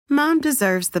Mom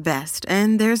deserves the best,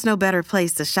 and there's no better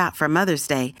place to shop for Mother's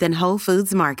Day than Whole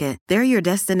Foods Market. They're your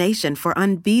destination for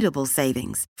unbeatable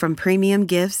savings, from premium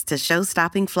gifts to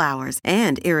show-stopping flowers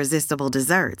and irresistible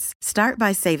desserts. Start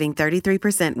by saving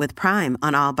 33% with Prime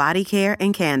on all body care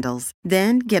and candles.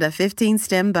 Then get a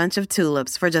 15-stem bunch of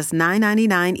tulips for just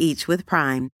 $9.99 each with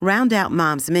Prime. Round out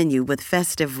Mom's menu with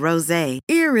festive rosé,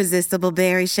 irresistible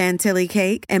berry chantilly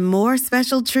cake, and more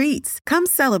special treats. Come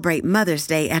celebrate Mother's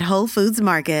Day at Whole Foods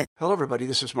Market. Hello, everybody.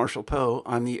 This is Marshall Poe.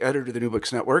 I'm the editor of the New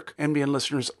Books Network. NBN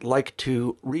listeners like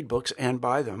to read books and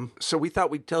buy them. So we thought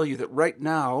we'd tell you that right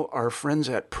now, our friends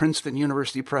at Princeton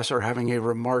University Press are having a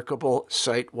remarkable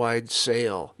site-wide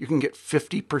sale. You can get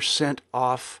 50%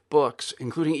 off books,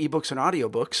 including ebooks and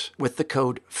audiobooks, with the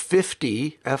code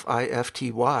 50,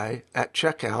 F-I-F-T-Y, at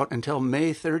checkout until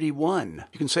May 31.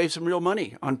 You can save some real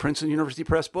money on Princeton University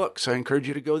Press books. I encourage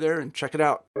you to go there and check it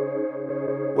out.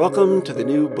 Welcome to the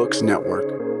New Books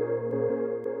Network.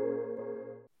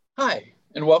 Hi,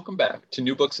 and welcome back to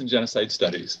New Books in Genocide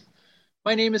Studies.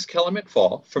 My name is Kelly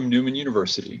McFall from Newman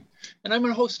University, and I'm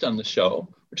a host on the show,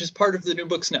 which is part of the New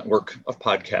Books Network of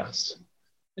podcasts.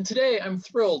 And today I'm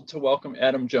thrilled to welcome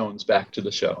Adam Jones back to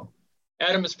the show.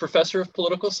 Adam is professor of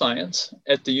political science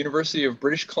at the University of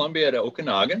British Columbia at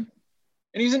Okanagan,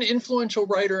 and he's an influential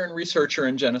writer and researcher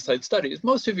in genocide studies.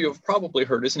 Most of you have probably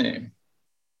heard his name.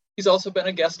 He's also been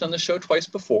a guest on the show twice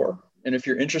before, and if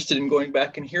you're interested in going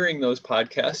back and hearing those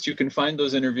podcasts, you can find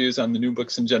those interviews on the New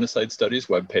Books in Genocide Studies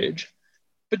webpage.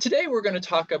 But today we're going to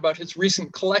talk about his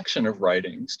recent collection of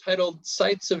writings titled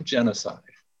Sites of Genocide.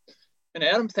 And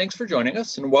Adam, thanks for joining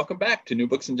us, and welcome back to New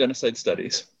Books in Genocide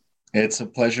Studies. It's a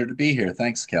pleasure to be here.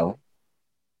 Thanks, Kelly.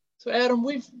 So Adam,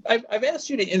 I've asked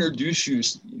you to introduce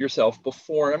yourself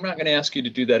before, and I'm not going to ask you to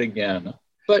do that again.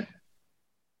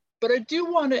 But I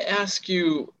do want to ask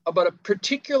you about a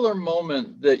particular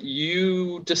moment that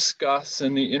you discuss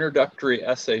in the introductory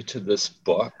essay to this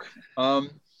book.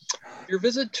 Your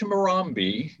visit to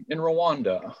Murambi in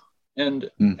Rwanda. And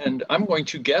I'm going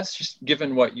to guess, just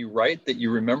given what you write, that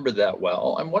you remember that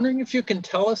well. I'm wondering if you can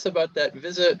tell us about that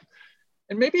visit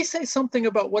and maybe say something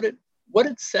about what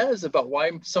it says about why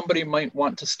somebody might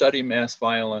want to study mass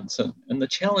violence and the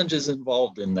challenges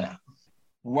involved in that.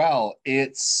 Well,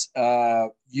 it's a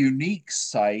unique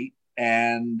site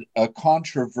and a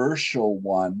controversial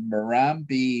one.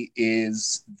 Murambi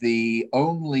is the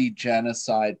only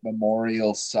genocide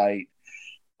memorial site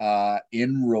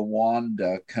in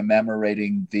Rwanda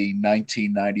commemorating the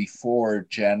 1994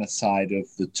 genocide of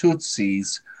the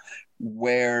Tutsis,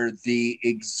 where the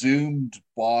exhumed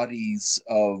bodies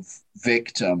of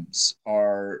victims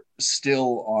are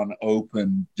still on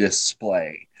open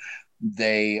display.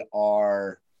 They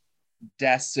are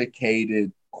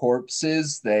desiccated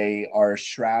corpses. They are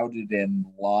shrouded in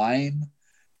lime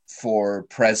for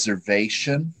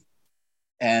preservation,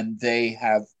 and they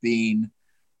have been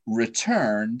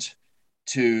returned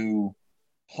to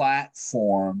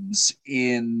platforms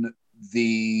in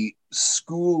the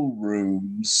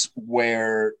schoolrooms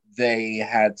where they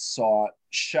had sought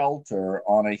shelter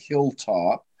on a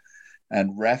hilltop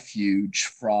and refuge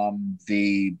from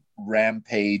the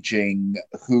rampaging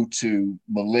Hutu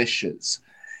militias.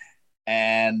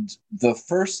 And the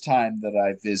first time that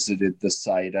I visited the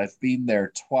site, I've been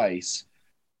there twice,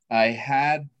 I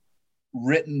had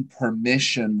written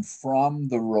permission from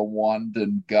the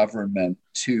Rwandan government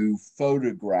to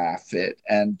photograph it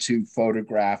and to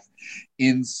photograph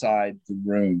inside the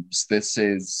rooms. This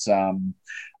is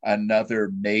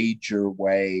another major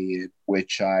way in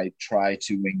which I try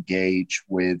to engage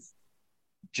with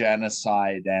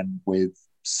genocide and with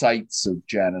sites of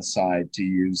genocide, to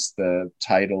use the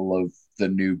title of the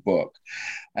new book.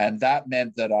 And that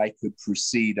meant that I could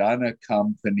proceed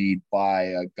unaccompanied by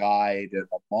a guide and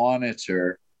a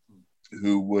monitor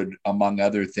who would, among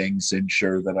other things,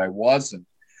 ensure that I wasn't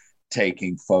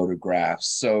taking photographs.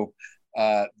 So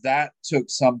that took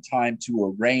some time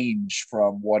to arrange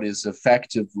from what is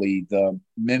effectively the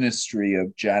Ministry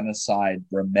of Genocide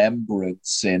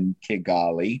Remembrance in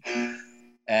Kigali.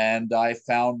 And I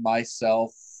found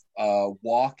myself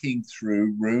walking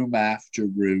through room after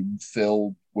room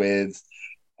filled with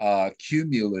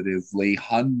cumulatively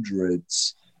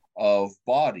hundreds of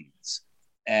bodies,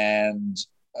 and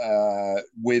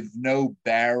with no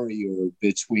barrier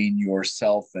between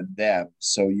yourself and them.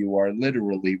 So you are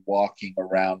literally walking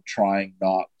around trying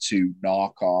not to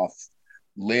knock off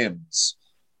limbs.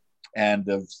 And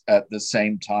at the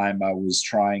same time, I was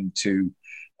trying to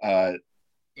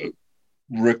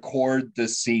record the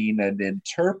scene and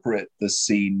interpret the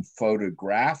scene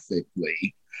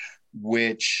photographically,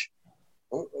 which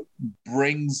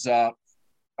brings up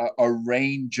a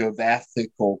range of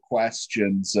ethical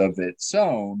questions of its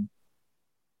own,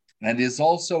 and is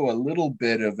also a little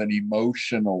bit of an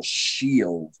emotional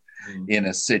shield in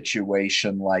a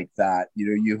situation like that. You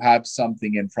know, you have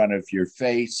something in front of your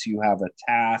face, you have a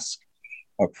task,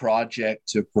 a project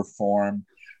to perform.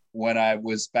 When I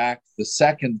was back the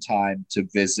second time to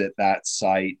visit that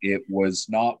site, it was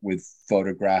not with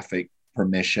photographic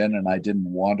permission, and I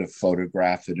didn't want to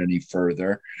photograph it any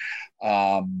further.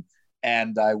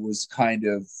 And I was kind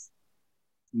of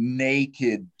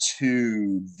naked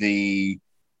to the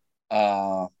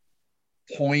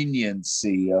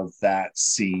poignancy of that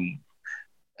scene.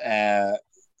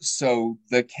 So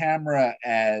the camera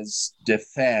as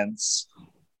defense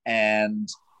and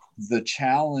the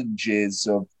challenges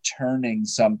of turning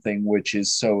something which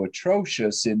is so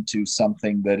atrocious into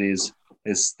something that is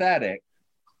aesthetic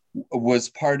was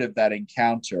part of that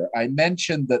encounter. I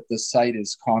mentioned that the site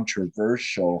is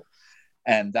controversial,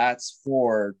 and that's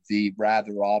for the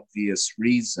rather obvious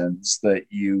reasons that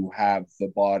you have the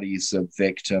bodies of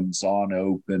victims on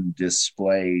open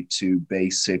display to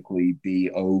basically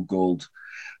be ogled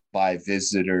by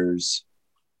visitors.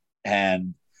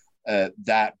 And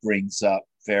that brings up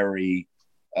very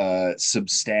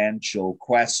substantial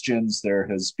questions. There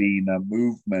has been a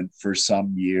movement for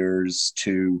some years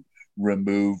to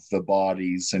remove the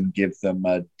bodies and give them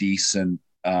a decent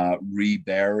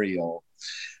reburial.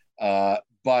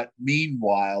 But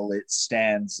meanwhile, it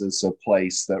stands as a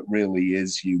place that really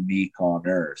is unique on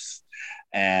Earth.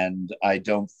 And I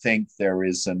don't think there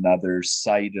is another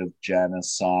site of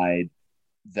genocide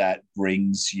that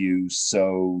brings you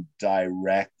so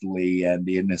directly and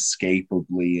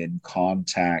inescapably in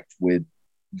contact with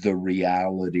the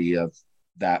reality of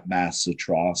that mass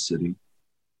atrocity.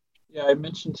 Yeah, I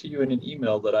mentioned to you in an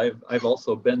email that I've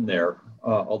also been there,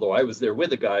 although I was there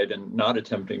with a guide and not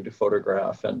attempting to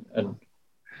photograph. And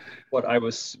what I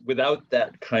was, without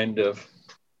that kind of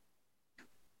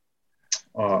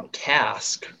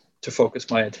task to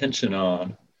focus my attention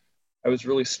on, I was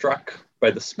really struck by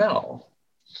the smell.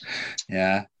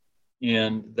 Yeah.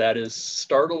 And that is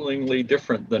startlingly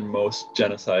different than most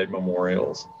genocide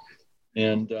memorials.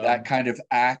 And that kind of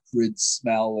acrid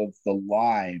smell of the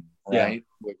lime, right?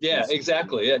 Yeah,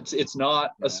 exactly. It's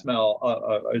not a smell,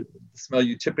 a smell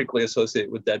you typically associate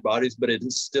with dead bodies, but it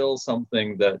is still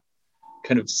something that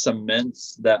kind of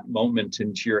cements that moment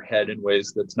into your head in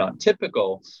ways that's not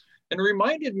typical, and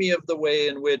reminded me of the way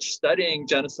in which studying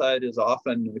genocide is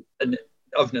often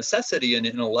of necessity an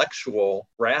intellectual,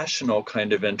 rational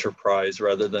kind of enterprise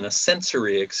rather than a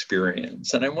sensory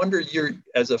experience. And I wonder, you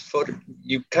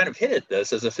kind of hit at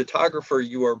this, as a photographer,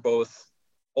 you are both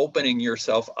opening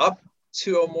yourself up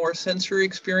to a more sensory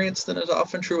experience than is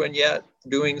often true, and yet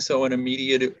doing so in a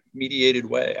mediated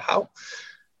way.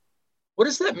 What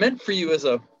has that meant for you as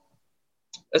a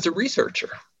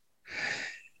researcher?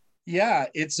 Yeah,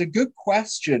 it's a good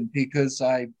question, because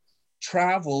I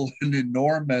travel an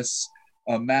enormous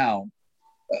amount,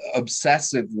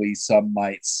 obsessively, some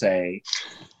might say.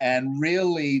 And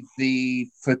really, the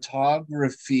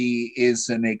photography is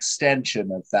an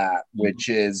extension of that, which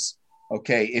is,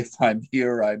 okay, if I'm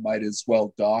here, I might as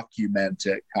well document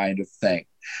it, kind of thing.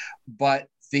 But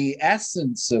the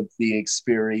essence of the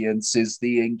experience is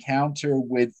the encounter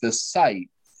with the site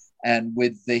and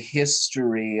with the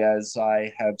history as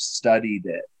I have studied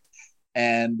it,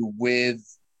 and with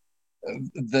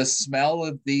the smell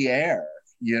of the air.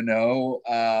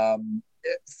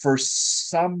 For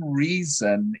some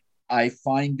reason, I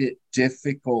find it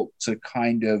difficult to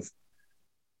kind of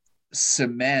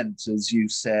cement, as you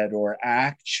said, or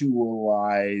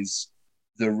actualize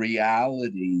the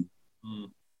reality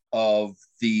of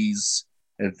these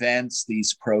events,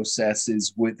 these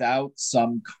processes, without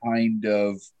some kind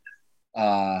of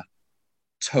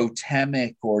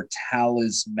totemic or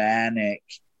talismanic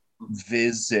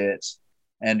visit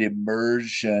and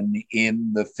immersion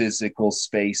in the physical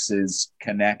spaces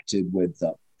connected with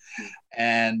them.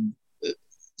 And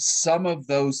some of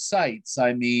those sites,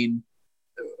 I mean,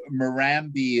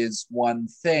 Murambi is one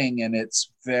thing, and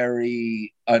it's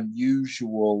very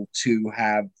unusual to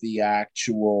have the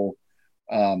actual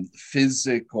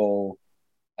physical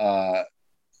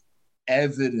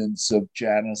evidence of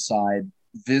genocide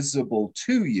visible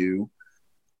to you.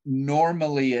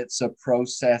 Normally, it's a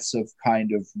process of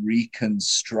kind of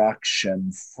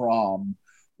reconstruction from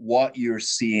what you're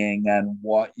seeing and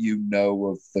what you know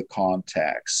of the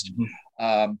context.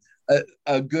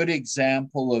 A good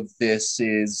example of this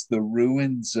is the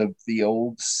ruins of the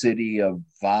old city of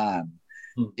Van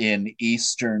in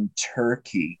eastern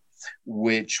Turkey,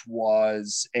 which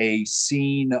was a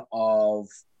scene of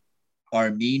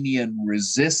Armenian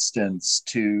resistance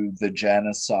to the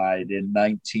genocide in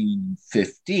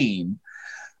 1915,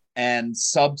 and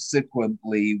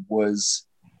subsequently was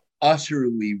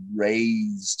utterly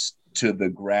razed to the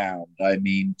ground. I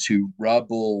mean, to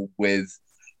rubble with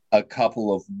a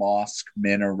couple of mosque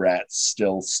minarets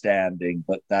still standing,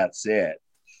 but that's it.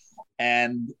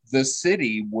 And the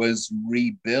city was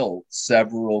rebuilt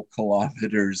several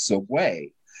kilometers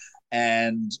away.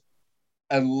 And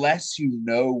unless you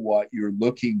know what you're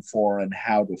looking for and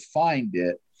how to find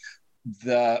it,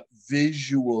 the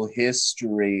visual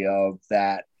history of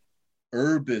that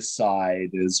urbicide,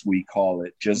 as we call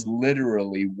it, just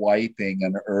literally wiping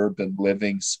an urban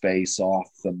living space off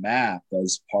the map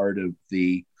as part of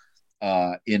the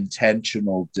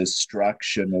intentional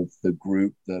destruction of the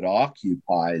group that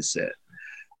occupies it,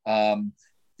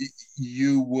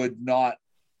 you would not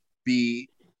be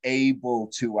able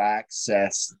to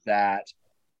access that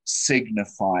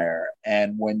signifier.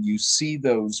 And when you see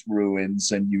those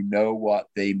ruins and you know what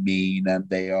they mean, and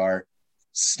they are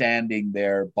standing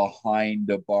there behind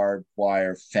a barbed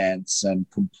wire fence and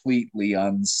completely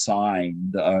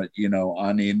unsigned,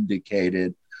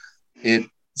 unindicated, it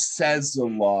says a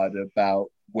lot about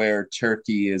where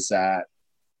Turkey is at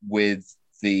with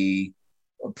the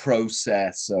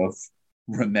process of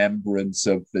remembrance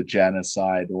of the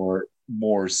genocide, or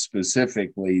more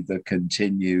specifically, the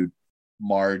continued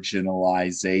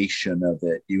marginalization of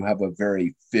it. You have a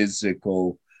very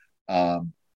physical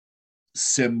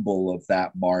symbol of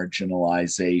that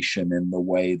marginalization in the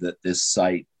way that this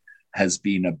site has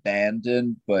been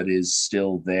abandoned, but is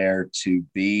still there to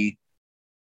be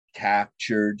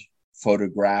captured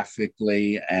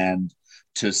photographically and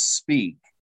to speak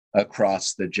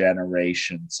across the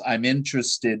generations. I'm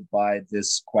interested by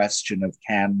this question of,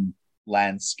 can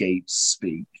landscapes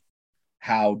speak?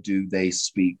 How do they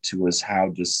speak to us? How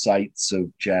do sites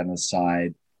of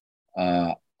genocide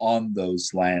on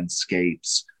those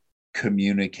landscapes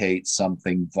communicate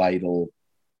something vital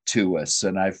to us?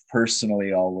 And I've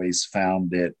personally always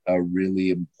found it a really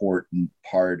important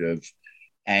part of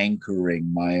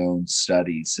anchoring my own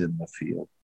studies in the field.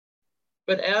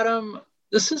 But Adam,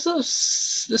 this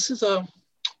is a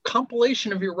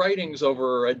compilation of your writings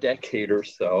over a decade or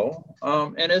so,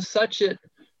 and as such, it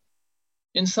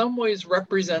in some ways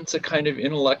represents a kind of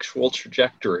intellectual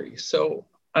trajectory. So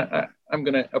I'm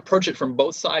going to approach it from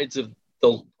both sides of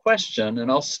the question,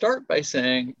 and I'll start by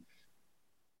saying,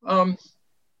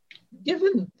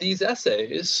 given these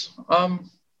essays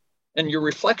and your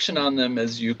reflection on them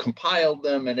as you compiled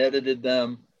them and edited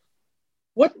them,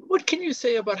 what can you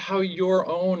say about how your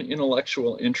own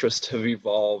intellectual interests have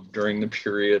evolved during the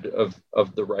period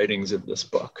of the writings of this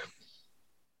book?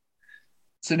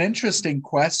 It's an interesting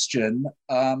question.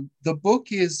 The book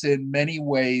is in many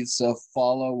ways a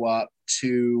follow-up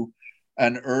to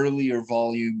an earlier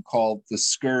volume called The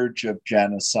Scourge of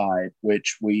Genocide,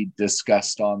 which we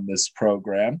discussed on this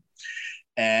program.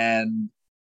 And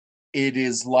it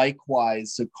is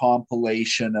likewise a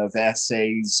compilation of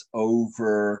essays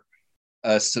over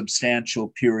a substantial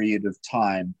period of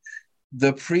time.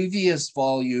 The previous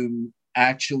volume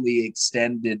actually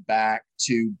extended back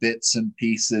to bits and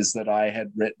pieces that I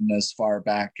had written as far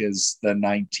back as the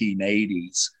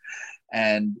 1980s.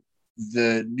 And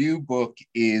the new book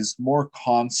is more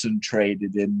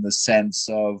concentrated in the sense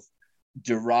of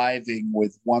deriving,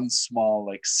 with one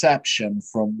small exception,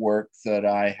 from work that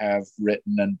I have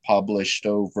written and published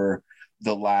over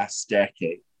the last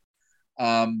decade.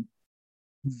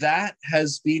 That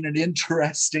has been an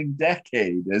interesting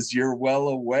decade, as you're well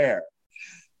aware.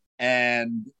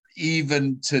 And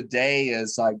even today,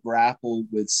 as I grapple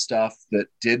with stuff that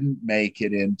didn't make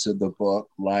it into the book,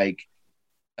 like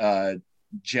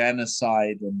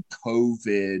genocide and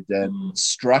COVID and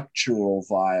structural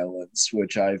violence,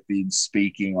 which I've been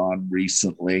speaking on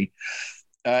recently,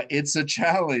 it's a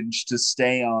challenge to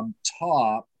stay on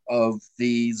top of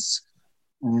these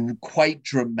quite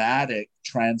dramatic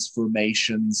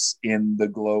transformations in the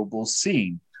global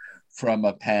scene, from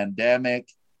a pandemic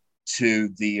to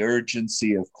the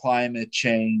urgency of climate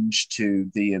change to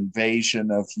the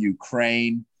invasion of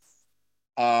Ukraine.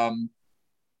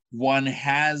 One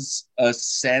has a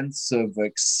sense of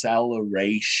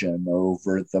acceleration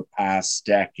over the past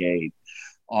decade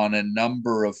on a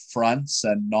number of fronts,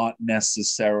 and not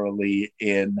necessarily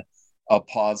in a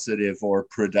positive or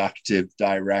productive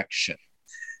direction.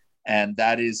 And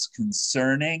that is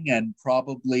concerning, and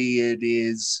probably it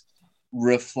is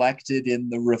reflected in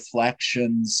the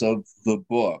reflections of the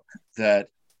book, that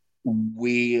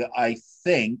we, I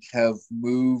think, have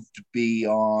moved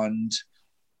beyond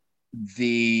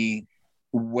the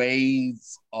wave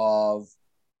of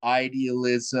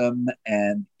idealism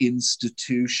and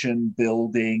institution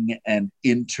building and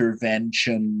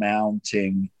intervention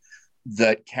mounting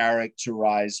that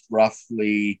characterized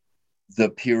roughly the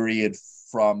period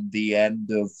from the end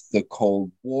of the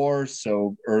Cold War,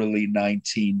 so early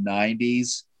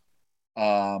 1990s,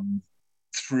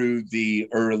 through the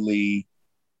early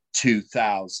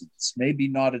 2000s. Maybe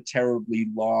not a terribly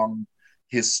long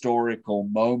historical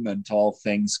moment, all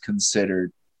things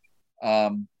considered.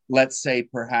 Let's say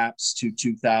perhaps to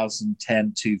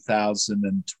 2010,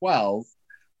 2012,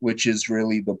 which is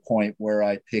really the point where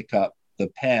I pick up the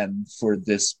pen for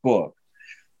this book.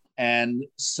 And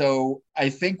so I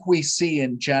think we see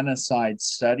in genocide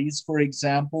studies, for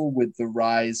example, with the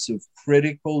rise of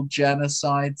critical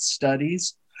genocide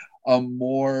studies, a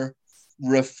more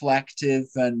reflective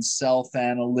and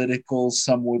self-analytical,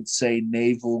 some would say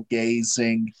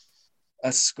navel-gazing,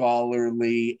 a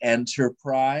scholarly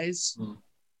enterprise,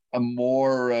 a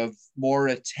more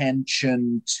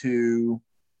attention to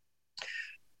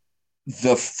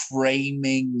the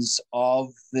framings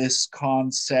of this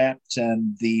concept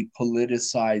and the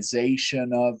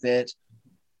politicization of it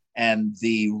and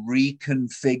the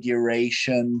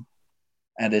reconfiguration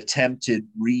and attempted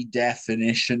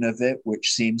redefinition of it,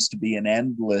 which seems to be an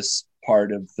endless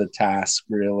part of the task,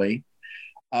 really.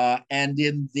 And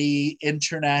in the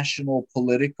international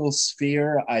political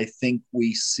sphere, I think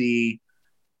we see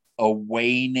a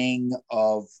waning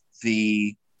of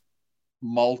the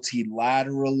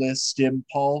multilateralist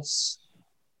impulse.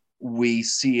 We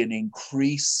see an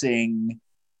increasing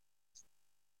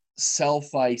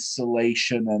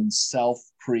self-isolation and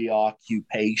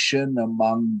self-preoccupation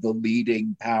among the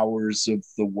leading powers of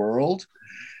the world,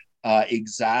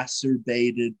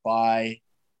 exacerbated by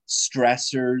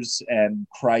stressors and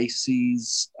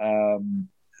crises,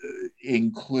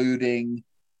 including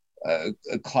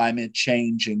climate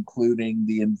change, including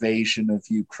the invasion of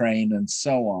Ukraine, and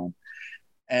so on.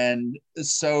 And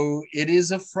so it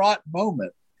is a fraught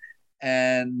moment,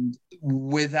 and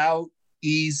without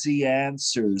easy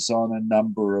answers on a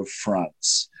number of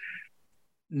fronts.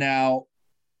 Now,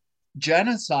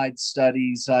 genocide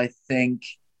studies, I think,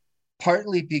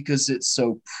 partly because it's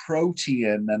so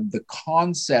protean and the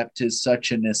concept is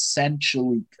such an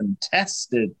essentially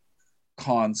contested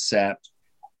concept,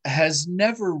 has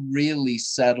never really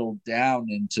settled down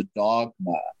into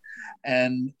dogma.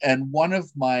 And one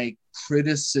of my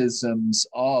criticisms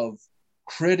of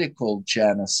critical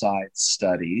genocide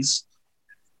studies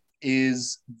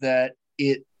is that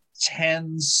it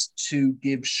tends to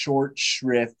give short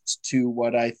shrift to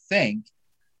what I think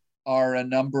are a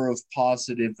number of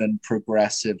positive and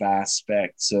progressive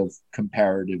aspects of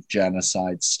comparative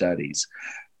genocide studies.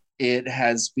 It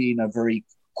has been a very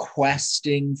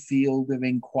questing field of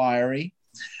inquiry.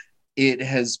 It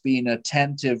has been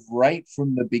attentive right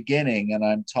from the beginning, and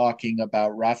I'm talking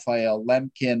about Raphael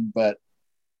Lemkin, but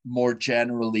more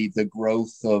generally the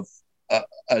growth of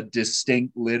a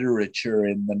distinct literature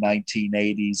in the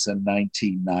 1980s and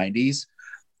 1990s.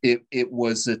 It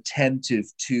was attentive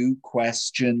to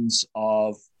questions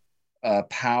of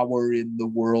power in the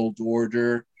world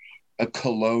order,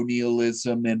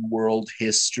 colonialism in world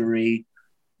history,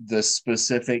 the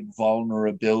specific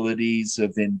vulnerabilities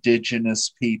of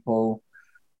indigenous people.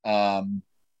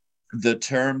 The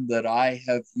term that I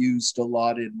have used a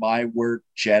lot in my work,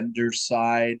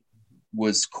 gendercide,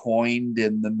 was coined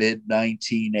in the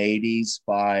mid-1980s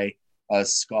by a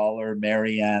scholar,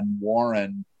 Marianne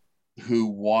Warren, who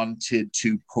wanted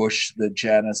to push the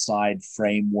genocide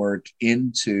framework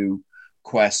into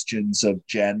questions of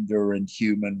gender and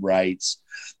human rights.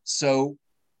 So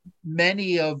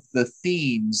many of the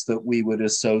themes that we would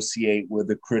associate with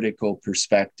a critical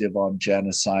perspective on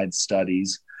genocide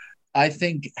studies, I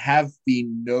think, have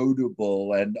been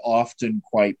notable and often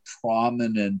quite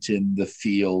prominent in the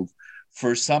field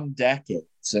for some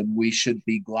decades, and we should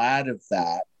be glad of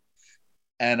that.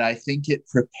 And I think it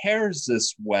prepares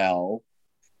us well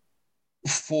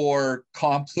for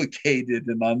complicated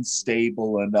and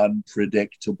unstable and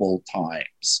unpredictable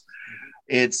times.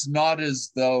 It's not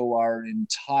as though our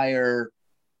entire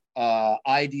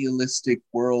idealistic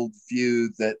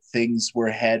worldview that things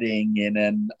were heading in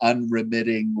an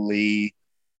unremittingly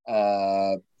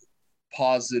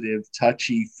positive,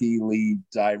 touchy-feely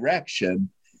direction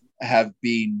have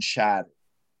been shattered.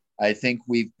 I think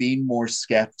we've been more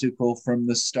skeptical from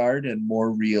the start and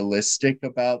more realistic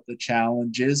about the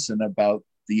challenges and about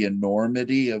the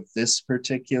enormity of this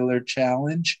particular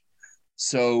challenge.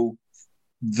 So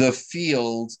the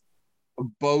field,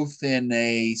 both in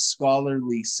a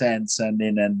scholarly sense and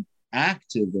in an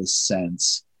activist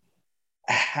sense,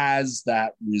 has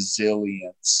that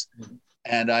resilience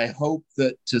And I hope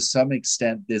that to some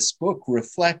extent this book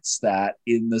reflects that,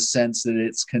 in the sense that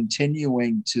it's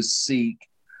continuing to seek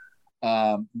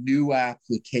new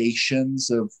applications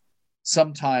of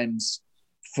sometimes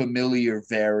familiar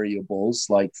variables.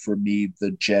 Like for me,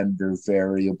 the gender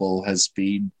variable has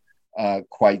been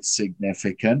quite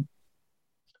significant.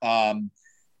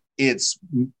 It's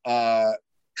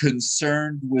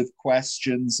concerned with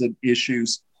questions and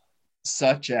issues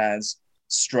such as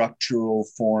structural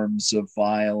forms of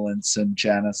violence and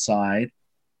genocide.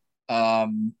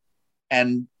 And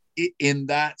in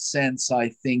that sense, I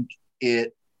think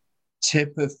it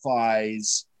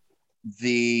typifies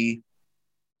the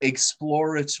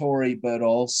exploratory but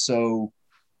also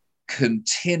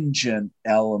contingent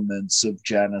elements of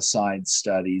genocide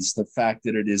studies. The fact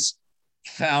that it is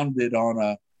founded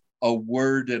on a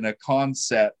word and a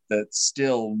concept that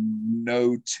still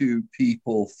no two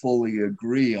people fully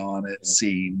agree on, it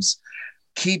seems,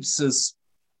 keeps us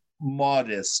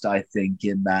modest, I think,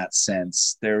 in that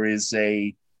sense. There is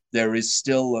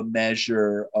still a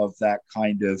measure of that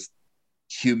kind of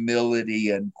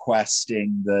humility and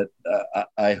questing that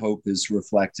I hope is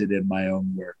reflected in my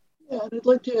own work. Yeah, and I'd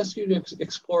like to ask you to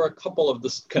explore a couple of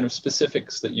the kind of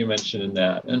specifics that you mentioned in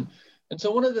that. And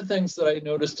so one of the things that I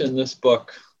noticed in this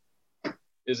book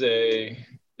is a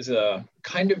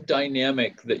kind of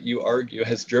dynamic that you argue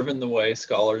has driven the way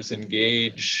scholars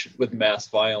engage with mass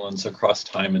violence across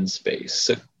time and space.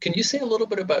 So can you say a little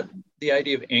bit about the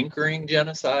idea of anchoring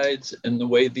genocides and the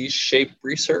way these shape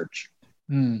research?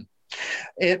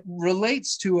 It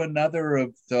relates to another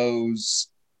of those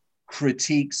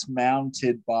critiques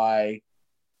mounted by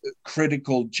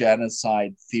critical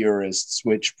genocide theorists,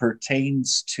 which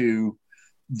pertains to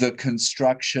the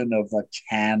construction of a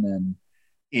canon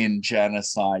in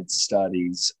genocide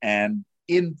studies. And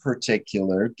in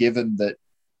particular, given that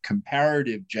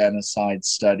comparative genocide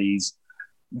studies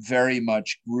very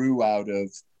much grew out of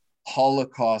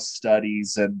Holocaust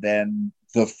studies and then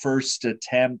the first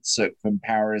attempts at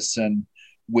comparison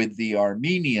with the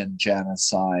Armenian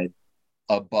genocide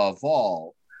above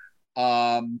all,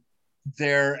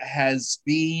 there has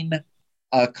been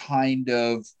a kind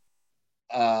of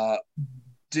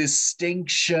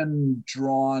distinction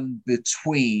drawn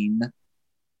between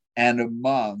and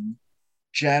among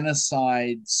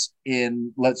genocides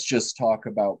in, let's just talk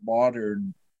about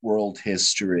modern world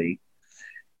history,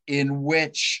 in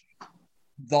which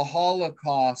the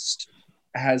Holocaust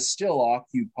has still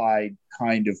occupied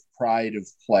kind of pride of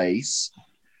place.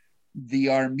 The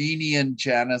Armenian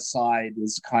genocide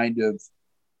is kind of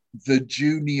the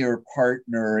junior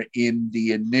partner in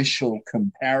the initial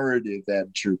comparative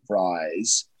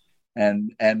enterprise,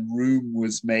 and room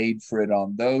was made for it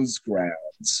on those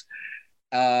grounds.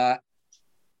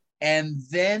 And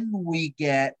then we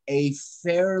get a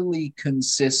fairly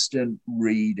consistent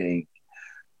reading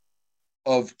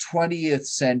of 20th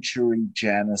century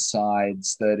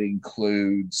genocides that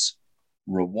includes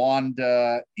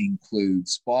Rwanda,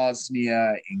 includes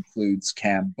Bosnia, includes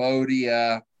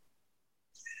Cambodia.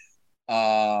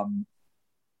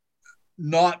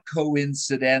 Not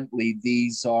coincidentally,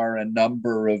 these are a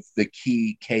number of the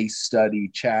key case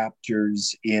study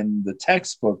chapters in the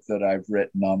textbook that I've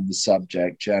written on the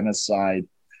subject, Genocide,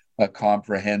 A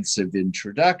Comprehensive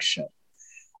Introduction.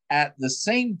 At the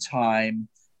same time,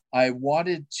 I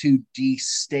wanted to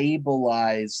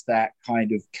destabilize that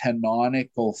kind of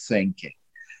canonical thinking.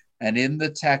 And in the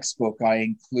textbook, I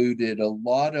included a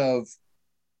lot of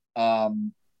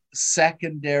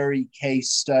secondary case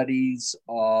studies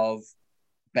of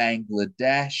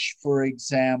Bangladesh, for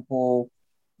example,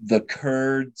 the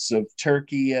Kurds of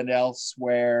Turkey and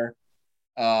elsewhere,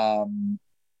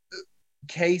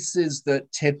 cases that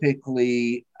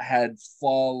typically had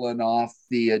fallen off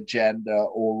the agenda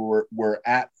or were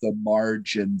at the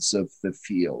margins of the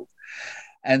field.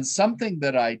 And something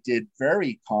that I did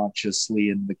very consciously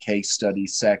in the case study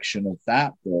section of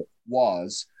that book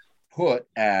was put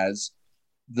as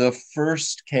the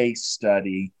first case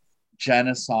study,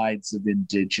 genocides of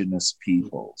indigenous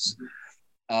peoples.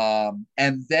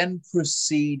 And then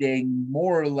proceeding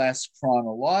more or less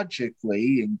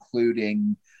chronologically,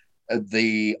 including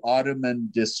the Ottoman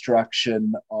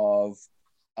destruction of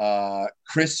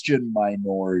Christian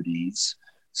minorities.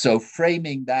 So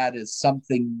framing that as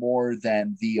something more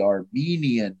than the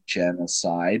Armenian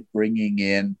genocide, bringing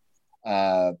in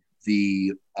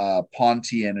the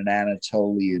Pontian and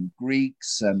Anatolian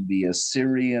Greeks and the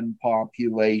Assyrian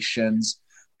populations,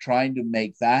 trying to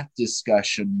make that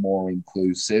discussion more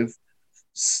inclusive.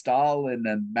 Stalin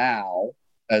and Mao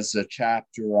as a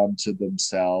chapter unto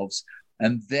themselves,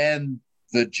 and then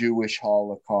the Jewish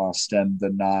Holocaust and the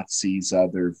Nazis'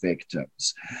 other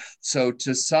victims. So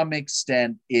to some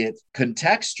extent, it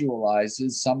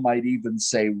contextualizes, some might even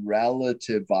say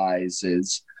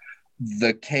relativizes,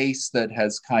 the case that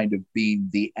has kind of been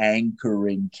the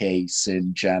anchoring case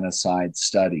in genocide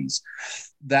studies.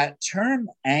 That term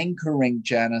anchoring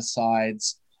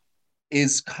genocides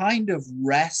is kind of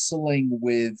wrestling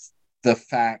with the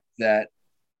fact that,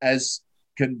 as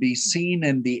can be seen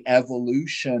in the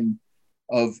evolution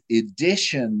of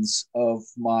editions of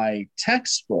my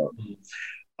textbook,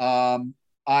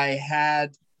 I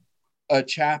had a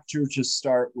chapter to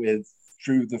start with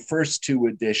through the first two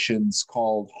editions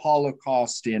called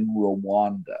Holocaust in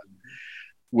Rwanda,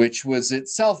 which was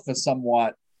itself a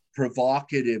somewhat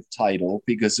provocative title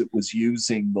because it was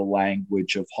using the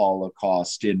language of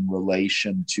Holocaust in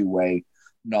relation to a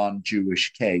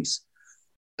non-Jewish case.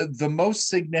 The most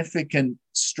significant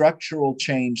structural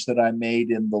change that I made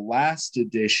in the last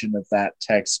edition of that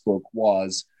textbook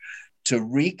was to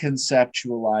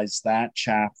reconceptualize that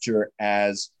chapter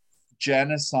as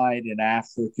genocide in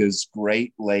Africa's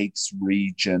Great Lakes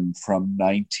region from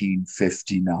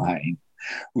 1959,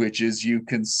 which, as you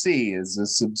can see, is a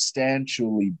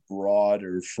substantially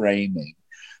broader framing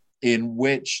in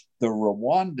which the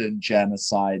Rwandan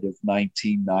genocide of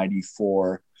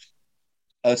 1994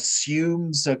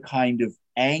 assumes a kind of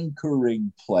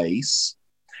anchoring place.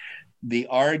 The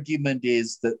argument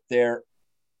is that there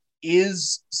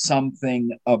is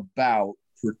something about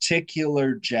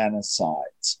particular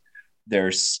genocides,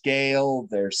 their scale,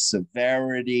 their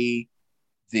severity,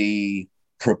 the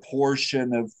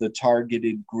proportion of the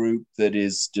targeted group that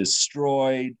is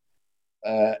destroyed,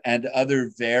 and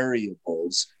other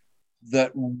variables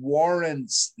that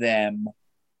warrants them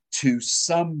to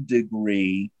some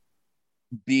degree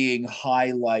being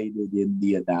highlighted in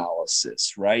the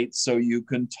analysis, right? So you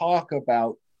can talk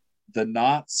about the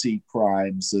Nazi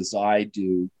crimes, as I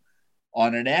do,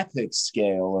 on an epic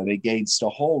scale and against a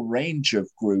whole range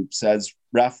of groups, as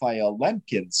Raphael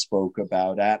Lemkin spoke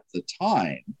about at the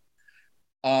time.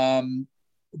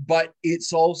 But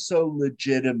it's also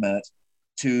legitimate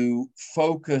to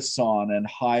focus on and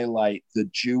highlight the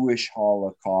Jewish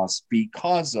Holocaust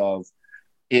because of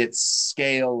its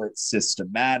scale, its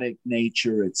systematic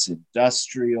nature, its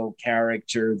industrial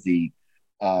character, the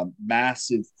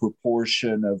massive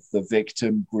proportion of the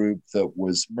victim group that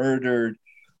was murdered,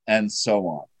 and so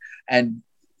on. And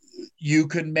you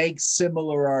can make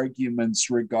similar arguments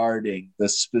regarding the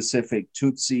specific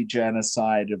Tutsi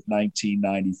genocide of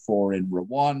 1994 in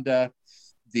Rwanda,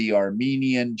 the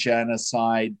Armenian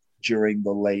genocide during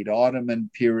the late Ottoman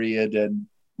period, and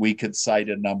we could cite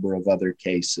a number of other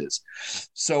cases.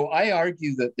 So I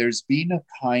argue that there's been a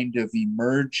kind of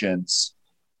emergence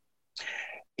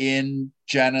in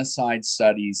genocide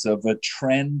studies of a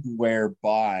trend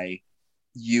whereby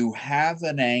you have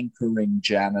an anchoring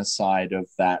genocide of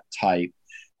that type,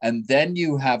 and then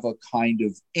you have a kind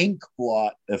of ink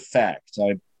blot effect.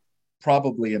 I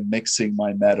probably am mixing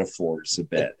my metaphors a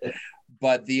bit,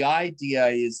 but the idea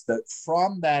is that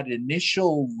from that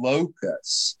initial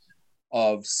locus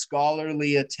of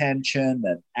scholarly attention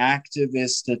and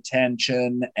activist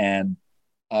attention and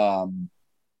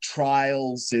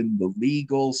trials in the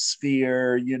legal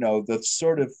sphere, you know, the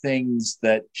sort of things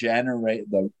that generate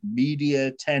the media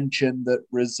attention that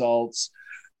results.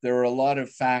 There are a lot of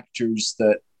factors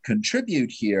that contribute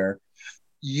here.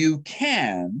 You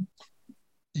can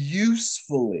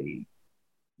usefully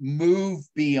move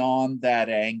beyond that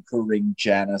anchoring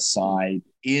genocide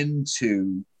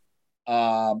into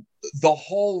the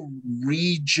whole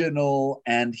regional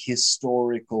and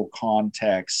historical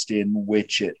context in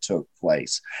which it took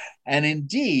place. And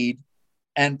indeed,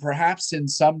 and perhaps in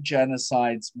some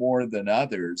genocides more than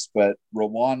others, but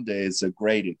Rwanda is a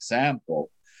great example,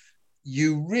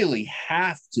 you really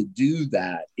have to do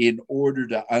that in order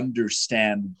to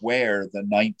understand where the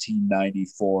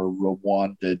 1994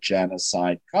 Rwanda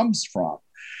genocide comes from.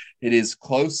 It is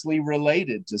closely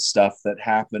related to stuff that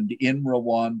happened in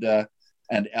Rwanda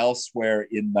and elsewhere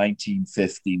in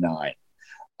 1959.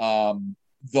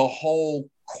 The whole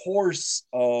course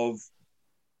of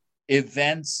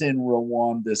events in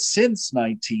Rwanda since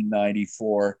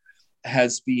 1994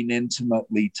 has been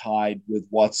intimately tied with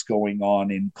what's going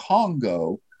on in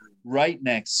Congo, right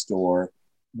next door,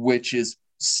 which is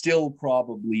still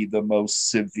probably the most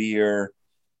severe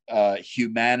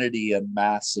humanity and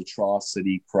mass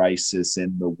atrocity crisis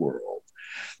in the world.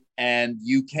 And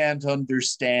you can't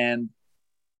understand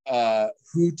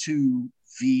Hutu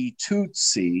v.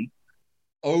 Tutsi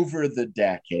over the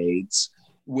decades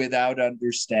without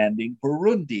understanding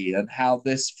Burundi and how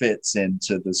this fits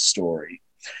into the story.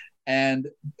 And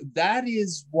that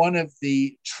is one of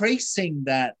the, tracing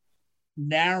that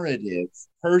narrative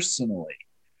personally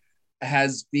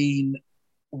has been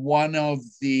one of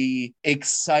the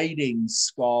exciting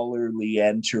scholarly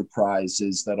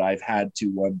enterprises that I've had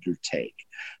to undertake,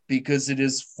 because it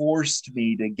has forced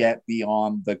me to get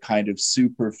beyond the kind of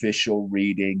superficial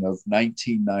reading of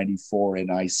 1994 in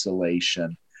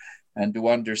isolation and to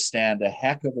understand a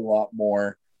heck of a lot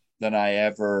more than I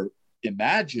ever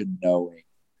imagined knowing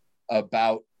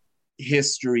about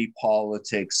history,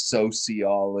 politics,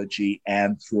 sociology,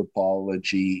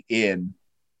 anthropology in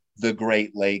the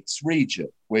Great Lakes region,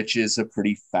 which is a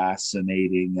pretty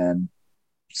fascinating and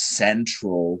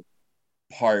central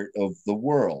part of the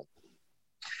world.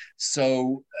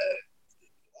 So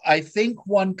I think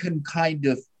one can kind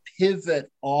of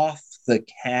pivot off the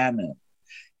canon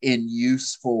in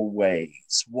useful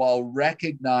ways while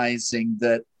recognizing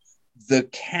that the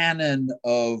canon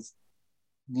of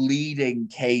leading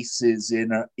cases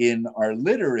in our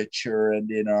literature and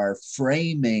in our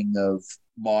framing of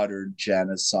modern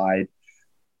genocide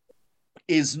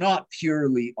is not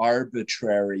purely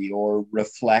arbitrary or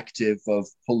reflective of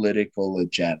political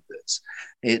agendas.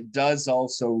 It does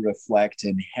also reflect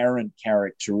inherent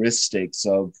characteristics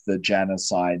of the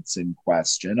genocides in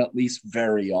question, at least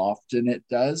very often it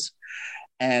does.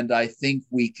 And I think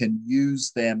we can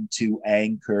use them to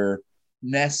anchor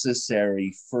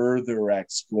necessary further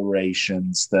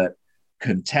explorations that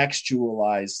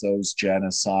contextualize those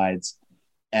genocides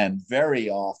and very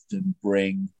often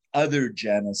bring other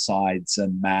genocides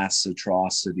and mass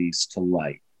atrocities to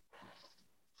light.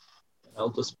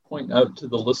 I'll just point out to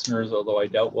the listeners, although I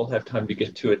doubt we'll have time to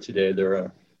get to it today, there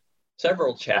are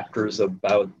several chapters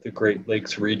about the Great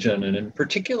Lakes region, and in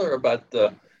particular about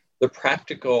the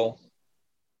practical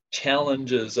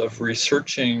challenges of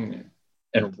researching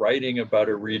and writing about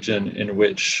a region in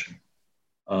which,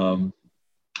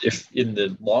 if in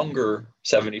the longer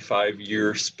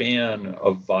 75-year span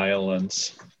of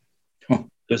violence,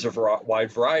 there's a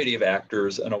wide variety of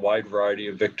actors and a wide variety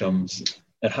of victims,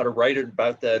 and how to write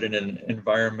about that in an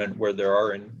environment where there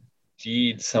are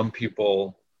indeed some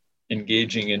people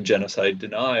engaging in genocide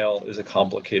denial is a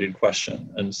complicated question.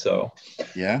 And so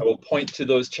I will point to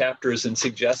those chapters and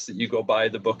suggest that you go buy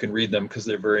the book and read them, because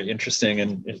they're very interesting,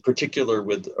 and in particular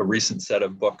with a recent set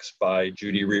of books by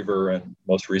Judy Reaver and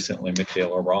most recently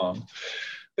Michaela Rong.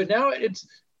 But now it's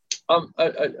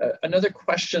another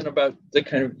question about the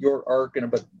kind of your arc and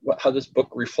about how this book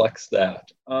reflects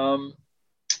that.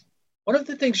 One of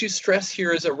the things you stress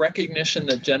here is a recognition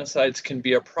that genocides can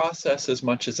be a process as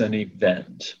much as an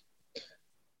event.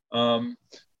 And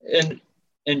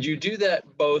you do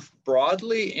that both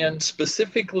broadly and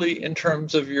specifically in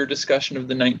terms of your discussion of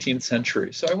the 19th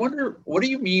century. So I wonder, what do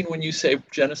you mean when you say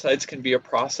genocides can be a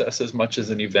process as much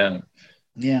as an event?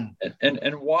 Yeah.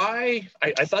 And why?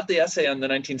 I thought the essay on the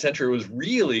 19th century was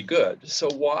really good. So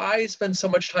why spend so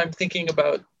much time thinking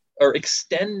about or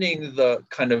extending the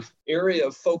kind of area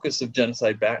of focus of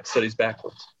genocide studies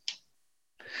backwards?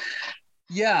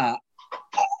 Yeah,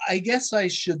 I guess I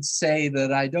should say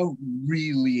that I don't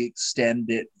really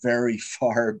extend it very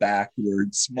far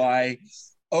backwards. My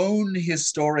own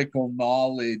historical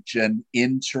knowledge and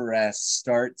interest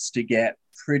starts to get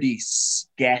pretty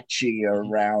sketchy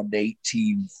around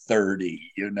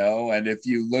 1830, and if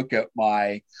you look at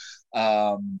my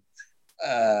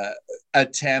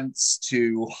attempts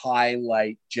to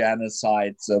highlight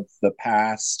genocides of the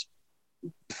past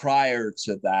prior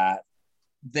to that,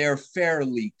 they're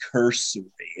fairly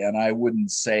cursory, and I wouldn't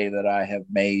say that I have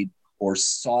made or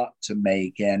sought to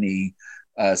make any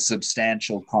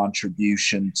substantial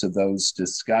contribution to those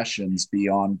discussions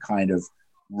beyond kind of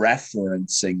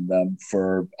referencing them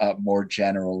for more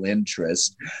general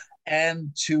interest, and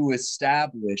to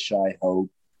establish, I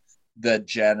hope, that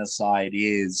genocide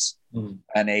is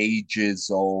an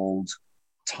ages-old,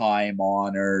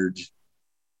 time-honored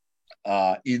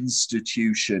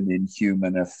institution in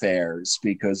human affairs,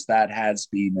 because that has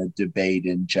been a debate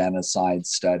in genocide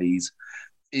studies.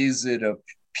 Is it a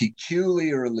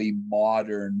peculiarly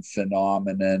modern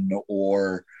phenomenon,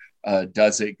 or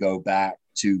does it go back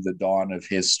to the dawn of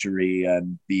history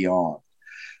and beyond?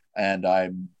 And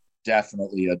I'm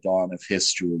definitely a dawn of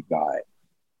history guy.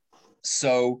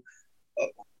 So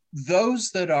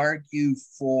those that argue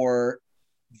for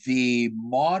the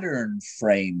modern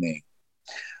framing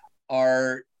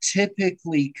are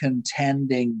typically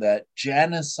contending that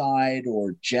genocide,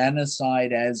 or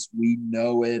genocide as we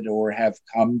know it or have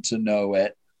come to know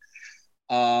it,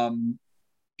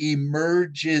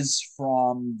 emerges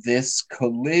from this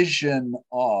collision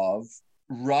of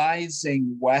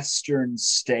rising Western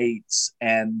states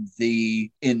and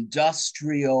the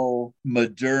industrial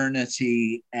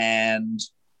modernity and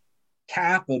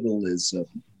capitalism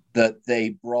that they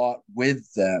brought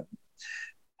with them,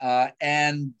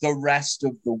 and the rest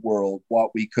of the world,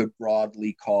 what we could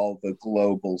broadly call the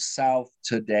global South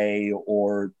today,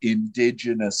 or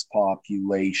indigenous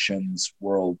populations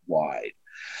worldwide.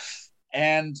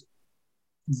 And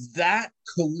that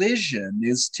collision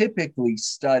is typically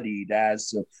studied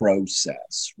as a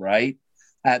process, right?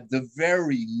 At the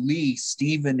very least,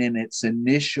 even in its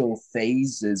initial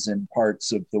phases in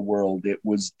parts of the world, it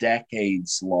was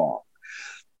decades long.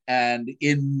 And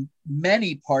in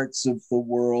many parts of the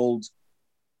world,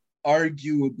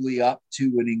 arguably up to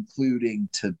and including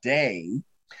today,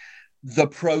 the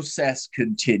process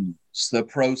continues. The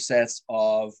process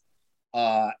of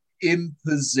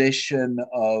imposition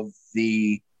of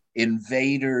the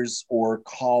invaders or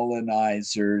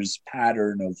colonizers'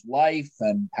 pattern of life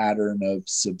and pattern of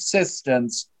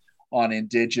subsistence on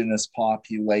indigenous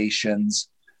populations,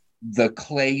 the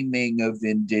claiming of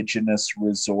indigenous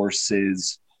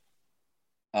resources,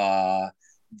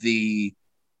 the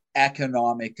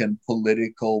economic and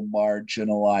political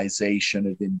marginalization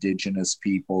of indigenous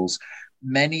peoples.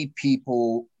 Many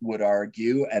people would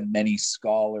argue, and many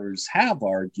scholars have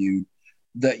argued,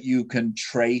 that you can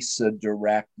trace a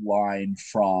direct line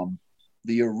from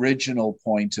the original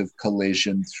point of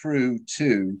collision through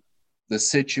to the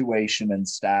situation and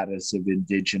status of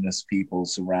indigenous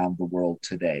peoples around the world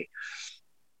today.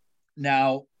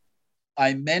 Now,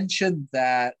 I mentioned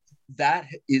that that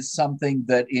is something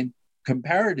that in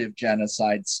comparative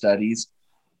genocide studies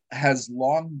has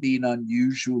long been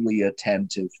unusually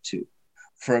attentive to.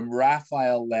 From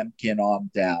Raphael Lemkin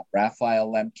on down,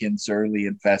 Raphael Lemkin's early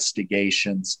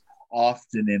investigations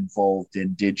often involved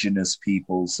indigenous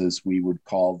peoples, as we would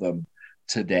call them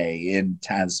today, in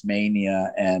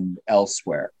Tasmania and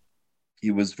elsewhere.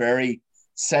 He was very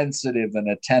sensitive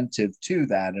and attentive to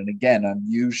that, and again,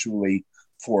 unusually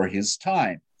for his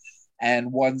time.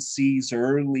 And one sees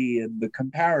early in the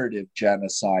comparative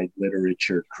genocide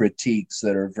literature critiques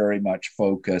that are very much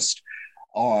focused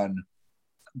on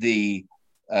the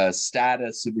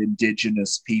status of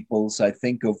indigenous peoples. I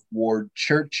think of Ward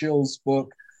Churchill's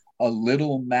book, A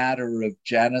Little Matter of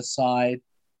Genocide.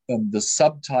 And the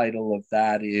subtitle of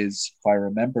that is, if I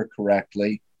remember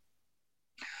correctly,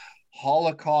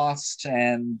 Holocaust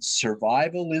and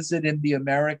Survival, is it, in the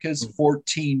Americas,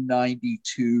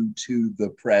 1492 to the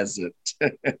present.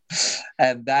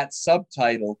 And that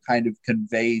subtitle kind of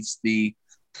conveys the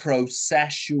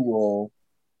processual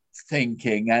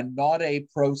thinking, and not a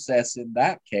process in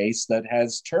that case that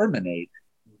has terminated.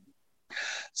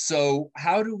 So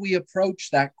how do we approach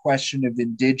that question of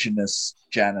indigenous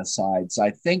genocides?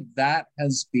 I think that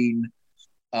has been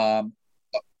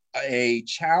a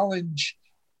challenge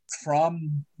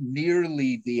from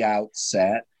nearly the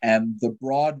outset, and the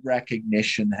broad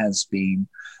recognition has been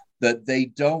that they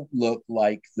don't look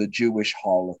like the Jewish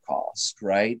Holocaust,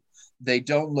 right? They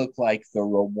don't look like the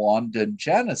Rwandan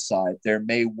genocide. There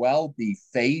may well be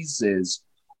phases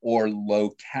or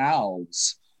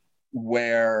locales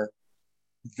where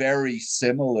very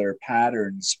similar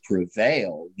patterns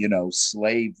prevail,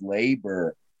 slave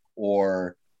labor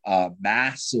or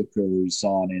massacres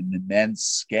on an immense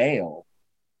scale.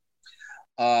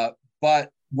 But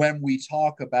when we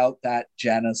talk about that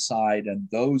genocide and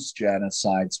those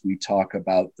genocides, we talk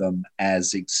about them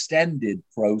as extended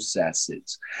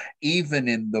processes, even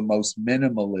in the most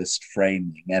minimalist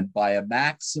framing. And by a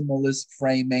maximalist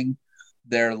framing,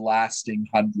 they're lasting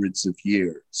hundreds of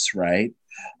years, right?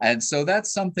 And so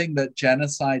that's something that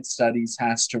genocide studies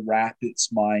has to wrap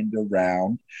its mind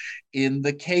around. In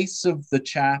the case of the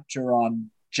chapter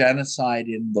on genocide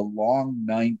in the long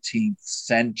 19th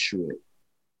century,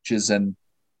 which is an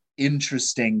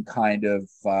interesting kind of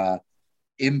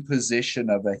imposition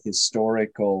of a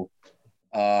historical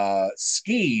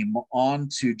scheme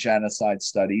onto genocide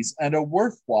studies, and a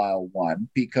worthwhile one,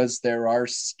 because there are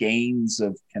skeins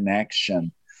of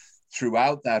connection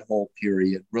throughout that whole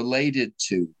period related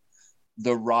to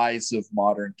the rise of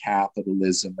modern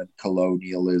capitalism and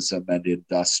colonialism and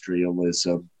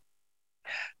industrialism,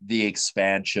 the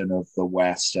expansion of the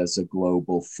West as a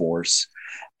global force.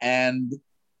 And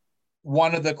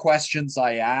one of the questions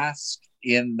I ask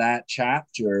in that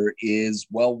chapter is,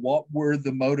 well, what were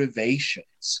the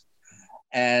motivations?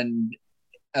 And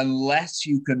unless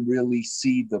you can really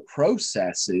see the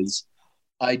processes,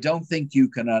 I don't think you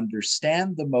can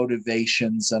understand the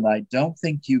motivations, and I don't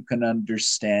think you can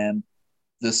understand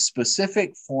the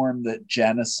specific form that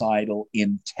genocidal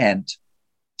intent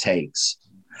takes,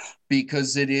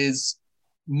 because it is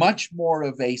much more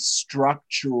of a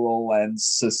structural and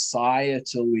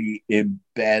societally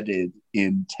embedded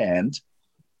intent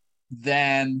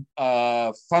than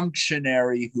a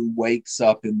functionary who wakes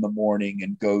up in the morning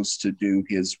and goes to do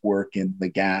his work in the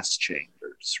gas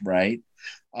chambers, right?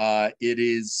 It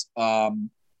is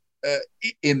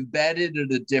embedded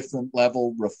at a different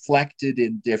level, reflected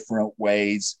in different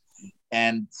ways,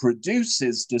 and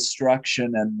produces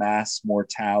destruction and mass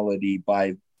mortality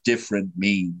by different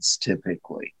means,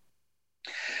 typically.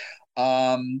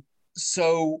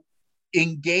 So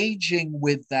engaging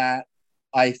with that,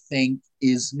 I think,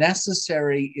 is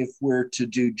necessary if we're to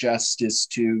do justice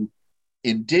to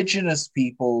indigenous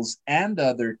peoples and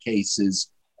other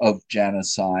cases of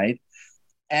genocide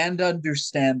and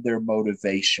understand their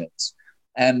motivations.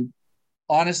 And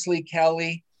honestly,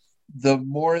 Kelly, the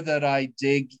more that I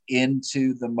dig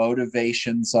into the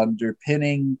motivations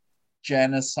underpinning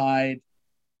genocide,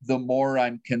 the more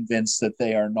I'm convinced that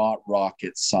they are not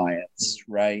rocket science,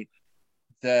 right?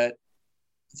 That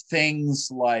things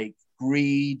like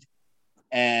greed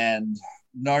and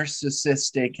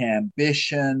narcissistic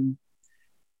ambition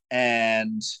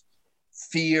and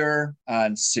fear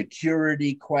and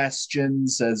security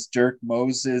questions, as Dirk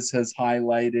Moses has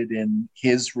highlighted in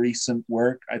his recent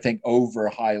work, I think over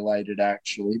highlighted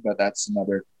actually, but that's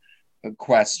another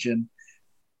question.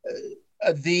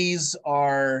 These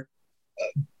are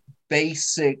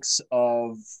basics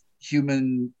of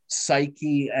human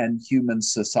psyche and human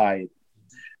society.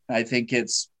 I think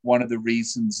it's one of the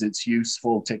reasons it's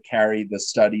useful to carry the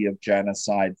study of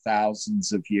genocide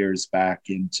thousands of years back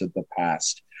into the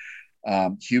past.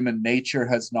 Human nature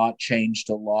has not changed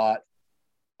a lot.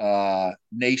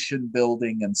 Nation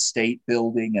building and state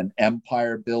building and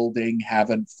empire building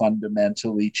haven't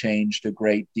fundamentally changed a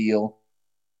great deal.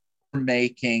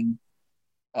 Making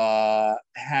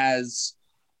has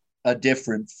a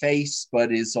different face,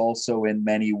 but is also in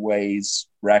many ways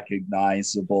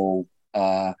recognizable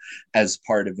as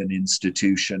part of an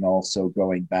institution, also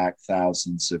going back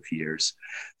thousands of years.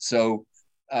 So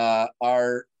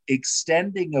our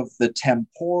extending of the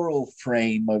temporal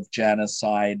frame of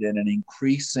genocide and an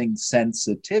increasing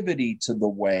sensitivity to the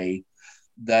way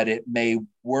that it may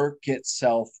work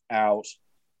itself out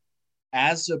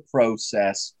as a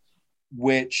process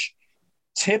which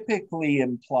typically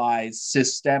implies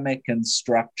systemic and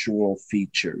structural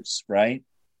features, right?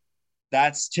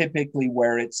 That's typically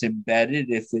where it's embedded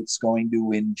if it's going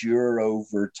to endure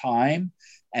over time,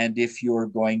 and if you're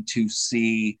going to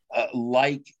see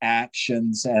like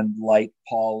actions and like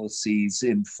policies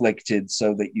inflicted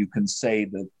so that you can say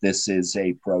that this is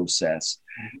a process.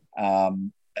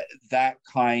 That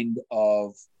kind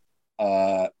of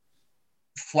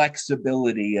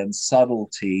flexibility and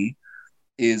subtlety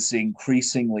is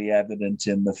increasingly evident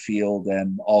in the field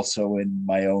and also in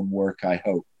my own work, I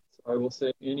hope. I will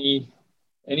say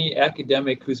any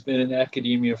academic who's been in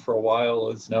academia for a while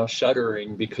is now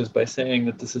shuddering, because by saying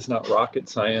that this is not rocket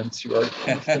science, you are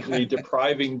constantly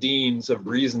depriving deans of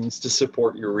reasons to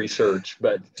support your research.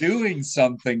 But doing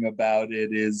something about it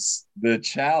is the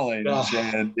challenge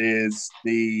and is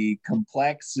the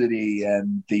complexity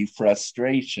and the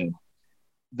frustration.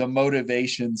 The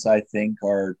motivations, I think,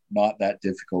 are not that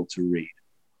difficult to read.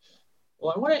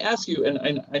 Well, I want to ask you,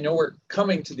 and I know we're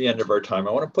coming to the end of our time.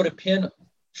 I want to put a pin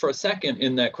for a second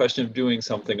in that question of doing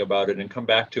something about it and come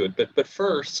back to it. But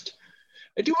first,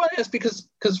 I do want to ask, because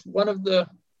one of the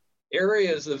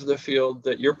areas of the field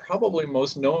that you're probably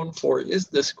most known for is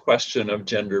this question of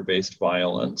gender-based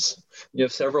violence. You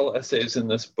have several essays in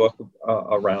this book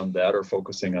around that, or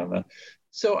focusing on that.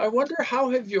 So I wonder, how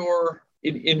have your,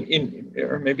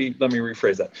 or maybe let me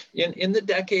rephrase that, in the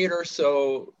decade or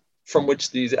so from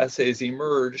which these essays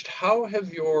emerged, how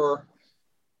have your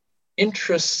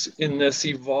interests in this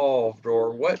evolved,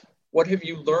 or what have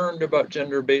you learned about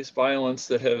gender-based violence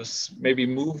that has maybe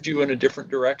moved you in a different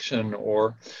direction,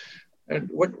 or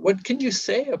what can you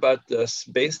say about this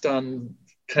based on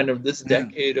kind of this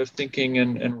decade of thinking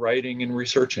and writing and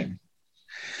researching?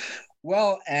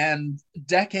 Well, and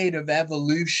decade of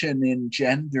evolution in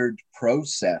gendered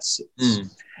processes.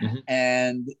 Mm-hmm.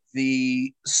 And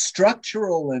the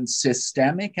structural and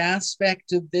systemic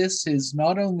aspect of this is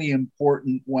not only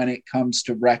important when it comes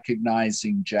to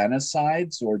recognizing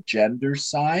genocides or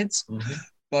gendercides, mm-hmm.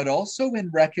 but also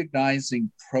in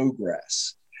recognizing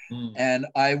progress. Mm. And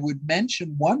I would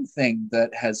mention one thing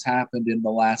that has happened in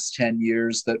the last 10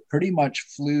 years that pretty much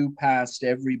flew past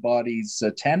everybody's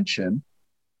attention.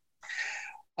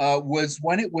 Was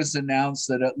when it was announced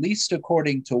that, at least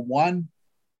according to one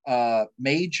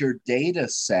major data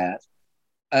set,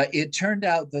 it turned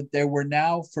out that there were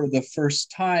now, for the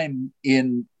first time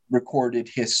in recorded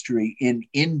history in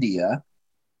India,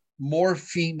 more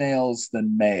females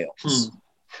than males,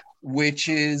 which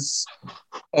is,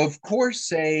 of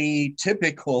course, a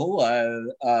typical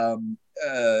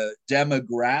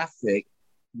demographic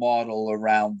model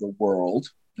around the world.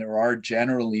 There are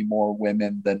generally more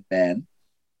women than men,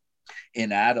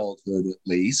 in adulthood at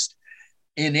least.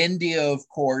 In India, of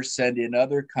course, and in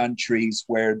other countries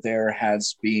where there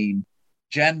has been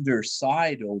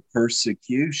gendercidal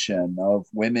persecution of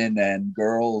women and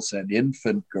girls and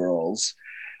infant girls,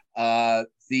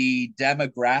 the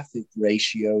demographic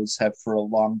ratios have for a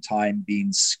long time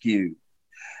been skewed.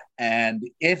 And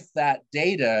if that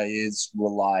data is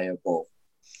reliable,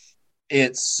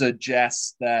 it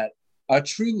suggests that a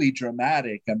truly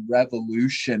dramatic and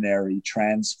revolutionary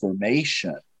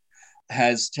transformation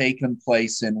has taken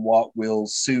place in what will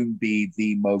soon be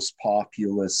the most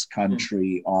populous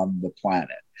country on the planet.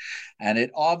 And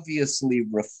it obviously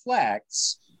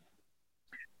reflects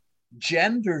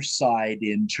gendercide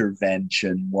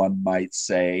intervention, one might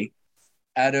say,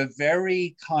 at a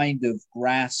very kind of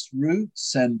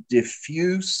grassroots and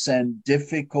diffuse and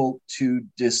difficult to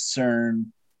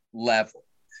discern level.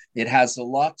 It has a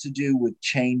lot to do with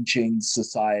changing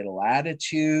societal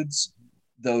attitudes.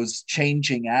 Those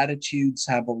changing attitudes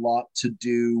have a lot to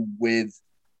do with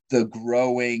the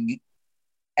growing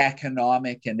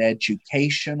economic and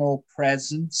educational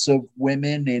presence of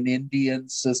women in Indian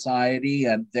society,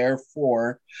 and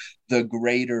therefore the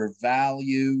greater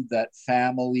value that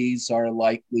families are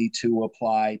likely to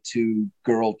apply to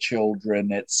girl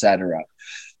children, etc.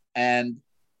 And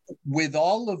with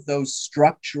all of those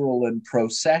structural and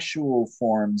processual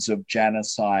forms of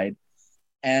genocide,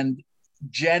 and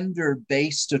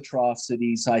gender-based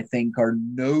atrocities, I think, are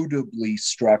notably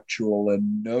structural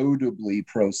and notably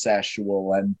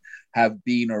processual and have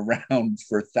been around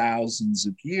for thousands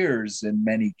of years in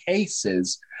many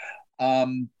cases.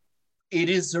 It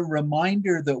is a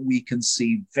reminder that we can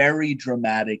see very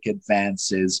dramatic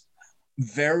advances,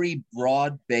 very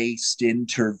broad-based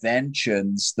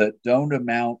interventions that don't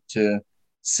amount to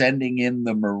sending in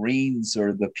the Marines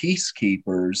or the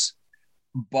peacekeepers,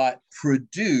 but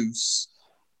produce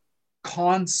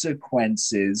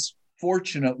consequences,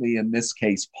 fortunately in this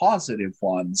case positive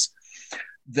ones,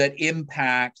 that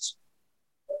impact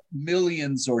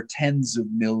millions or tens of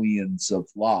millions of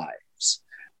lives.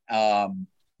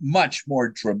 Much more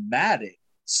dramatic,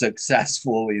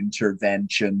 successful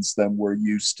interventions than we're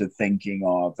used to thinking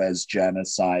of as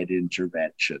genocide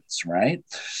interventions, right?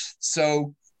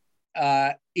 So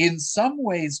in some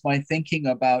ways, my thinking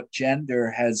about gender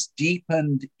has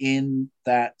deepened in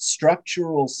that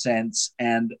structural sense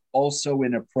and also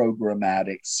in a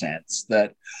programmatic sense,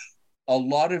 that a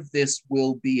lot of this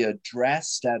will be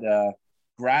addressed at a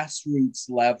grassroots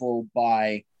level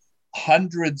by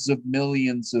hundreds of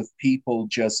millions of people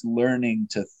just learning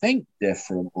to think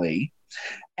differently,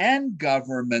 and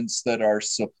governments that are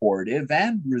supportive,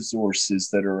 and resources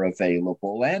that are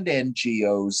available, and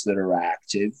NGOs that are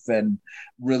active, and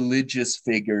religious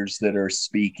figures that are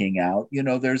speaking out. You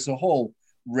know, there's a whole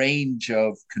range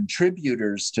of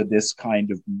contributors to this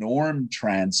kind of norm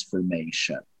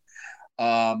transformation.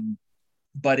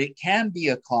 But it can be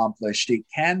accomplished, it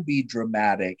can be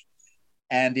dramatic,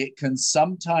 and it can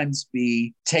sometimes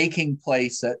be taking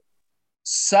place at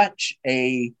such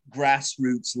a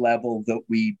grassroots level that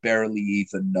we barely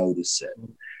even notice it.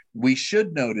 We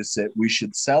should notice it, we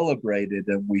should celebrate it,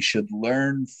 and we should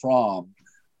learn from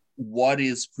what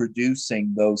is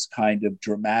producing those kind of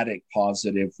dramatic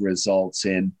positive results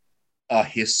in a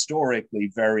historically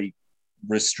very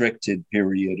restricted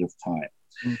period of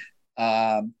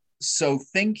time. So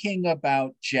thinking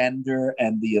about gender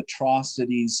and the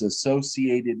atrocities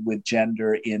associated with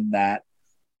gender in that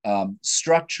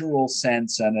structural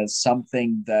sense, and as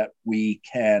something that we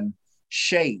can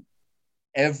shape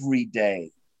every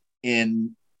day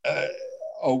in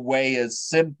a way as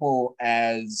simple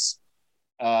as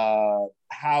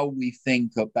how we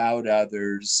think about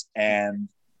others and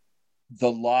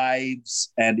the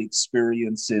lives and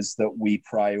experiences that we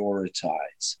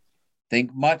prioritize. I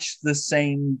think much the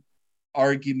same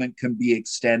argument can be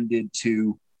extended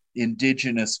to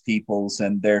Indigenous peoples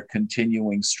and their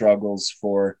continuing struggles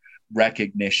for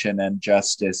recognition and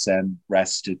justice and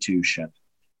restitution.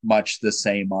 Much the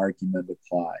same argument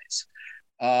applies.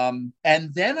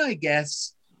 And then I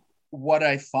guess what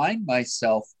I find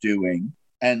myself doing,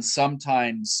 and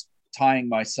sometimes tying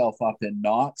myself up in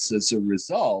knots as a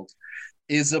result,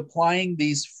 is applying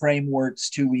these frameworks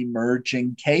to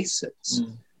emerging cases.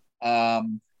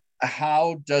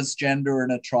 How does gender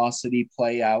and atrocity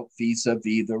play out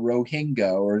vis-a-vis the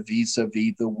Rohingya or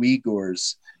vis-a-vis the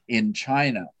Uyghurs in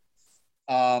China?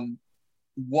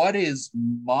 What is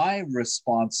my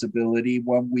responsibility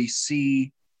when we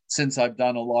see, since I've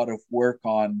done a lot of work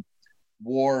on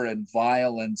war and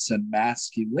violence and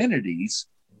masculinities,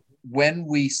 when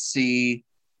we see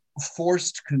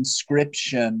forced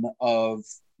conscription of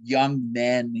young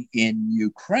men in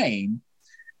Ukraine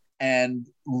and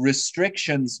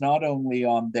restrictions not only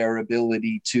on their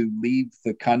ability to leave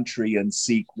the country and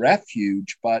seek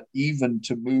refuge, but even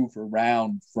to move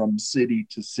around from city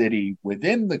to city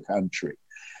within the country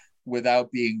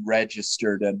without being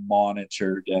registered and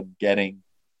monitored and getting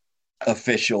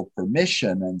official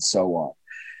permission and so on.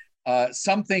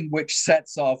 Something which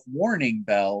sets off warning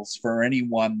bells for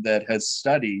anyone that has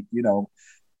studied,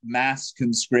 mass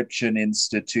conscription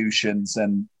institutions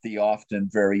and the often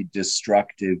very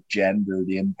destructive gendered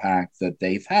impact that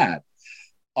they've had.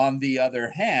 On the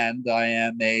other hand, I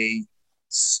am a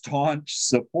staunch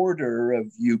supporter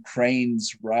of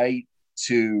Ukraine's right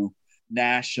to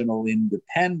national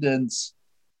independence.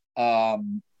 I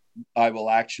will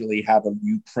actually have a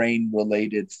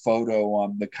Ukraine-related photo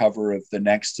on the cover of the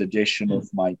next edition of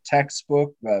my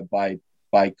textbook by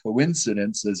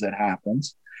coincidence, as it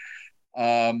happens.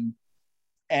 And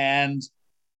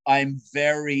I've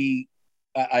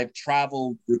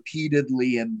traveled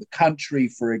repeatedly in the country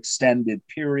for extended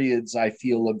periods. I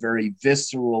feel a very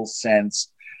visceral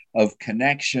sense of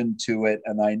connection to it.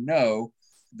 And I know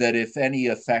that if any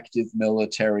effective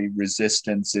military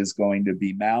resistance is going to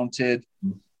be mounted,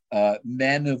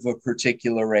 men of a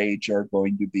particular age are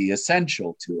going to be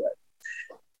essential to it.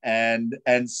 And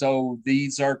so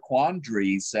these are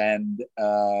quandaries, and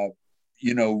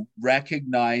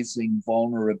recognizing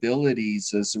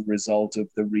vulnerabilities as a result of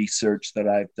the research that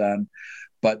I've done,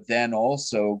 but then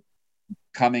also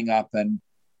coming up and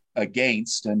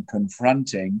against and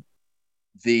confronting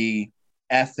the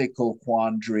ethical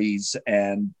quandaries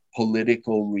and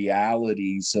political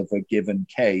realities of a given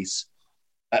case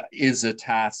is a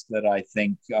task that I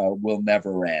think will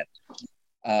never end.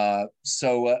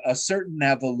 So a certain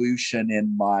evolution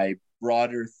in my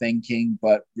broader thinking,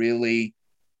 but really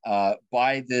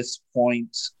by this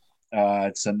point,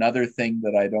 it's another thing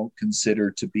that I don't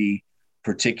consider to be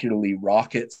particularly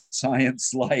rocket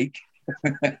science-like,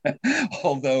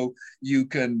 although you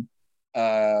can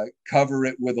cover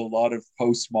it with a lot of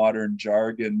postmodern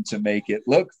jargon to make it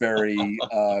look very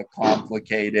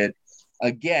complicated.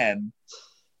 Again,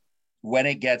 when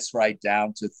it gets right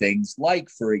down to things like,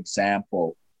 for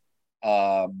example,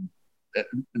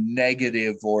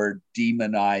 negative or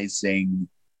demonizing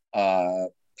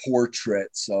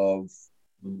portraits of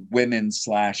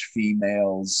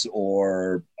women/females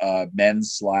or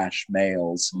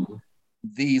men/males,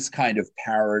 these kind of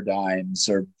paradigms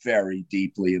are very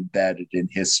deeply embedded in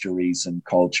histories and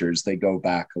cultures. They go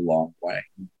back a long way.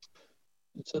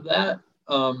 So that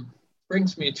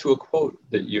brings me to a quote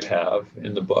that you have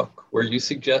in the book where you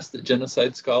suggest that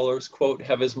genocide scholars, quote,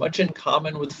 have as much in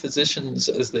common with physicians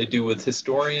as they do with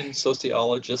historians,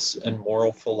 sociologists, and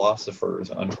moral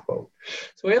philosophers, unquote.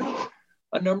 So we have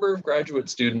a number of graduate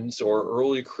students or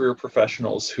early career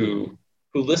professionals who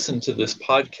listen to this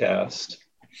podcast.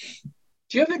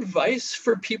 Do you have advice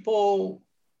for people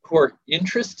who are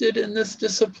interested in this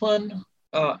discipline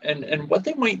and what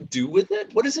they might do with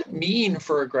it? What does it mean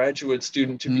for a graduate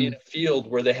student to be in a field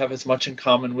where they have as much in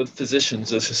common with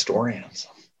physicians as historians?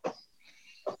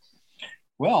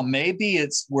 Well, maybe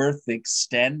it's worth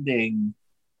extending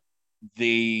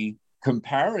the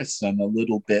comparison a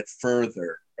little bit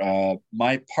further.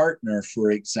 My partner,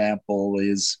 for example,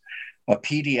 is a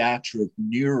pediatric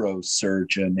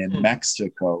neurosurgeon in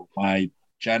Mexico. My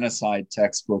genocide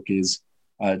textbook is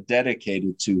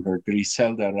dedicated to her,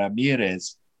 Griselda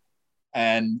Ramirez.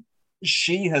 And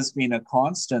she has been a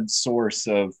constant source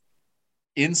of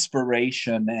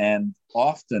inspiration and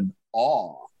often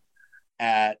awe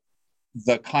at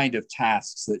the kind of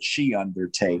tasks that she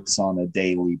undertakes on a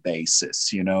daily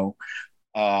basis,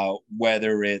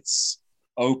 whether it's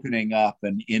opening up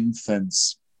an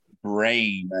infant's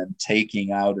brain and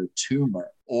taking out a tumor,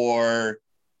 or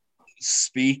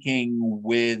speaking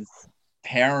with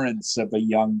parents of a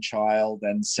young child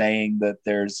and saying that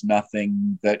there's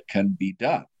nothing that can be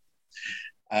done.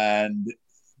 And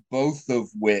both of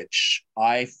which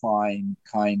I find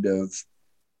kind of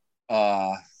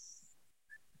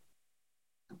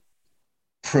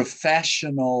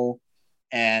professional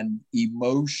and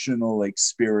emotional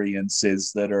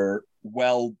experiences that are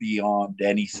well beyond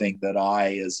anything that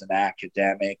I, as an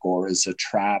academic or as a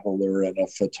traveler and a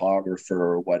photographer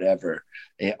or whatever,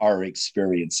 are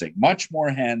experiencing. Much more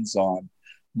hands-on,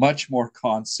 much more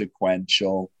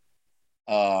consequential,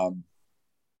 a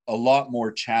lot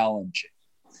more challenging.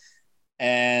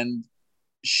 And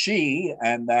she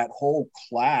and that whole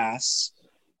class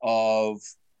of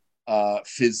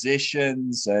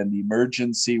physicians and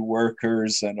emergency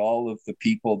workers and all of the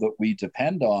people that we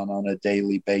depend on a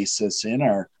daily basis in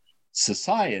our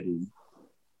society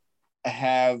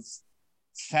have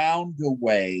found a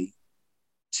way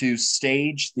to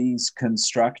stage these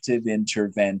constructive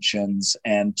interventions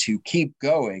and to keep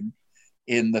going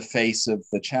in the face of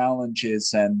the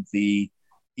challenges and the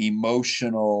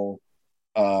emotional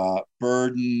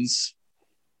burdens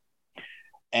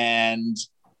and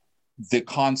the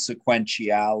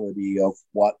consequentiality of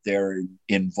what they're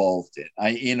involved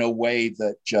in a way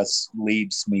that just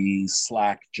leaves me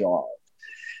slack-jawed.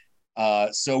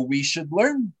 So we should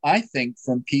learn, I think,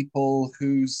 from people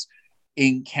whose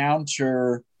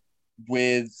encounter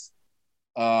with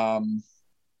the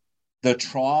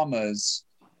traumas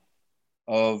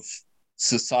of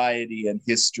society and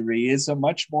history is a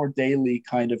much more daily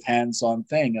kind of hands-on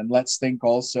thing. And let's think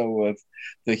also of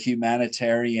the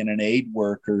humanitarian and aid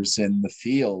workers in the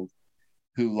field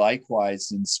who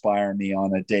likewise inspire me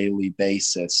on a daily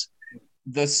basis.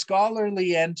 The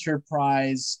scholarly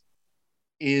enterprise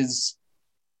is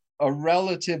a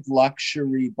relative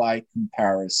luxury by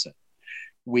comparison.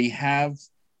 We have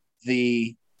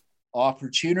the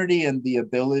opportunity and the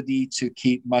ability to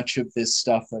keep much of this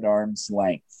stuff at arm's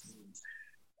length.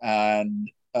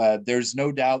 And there's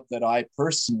no doubt that I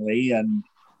personally and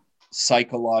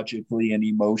psychologically and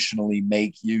emotionally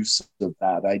make use of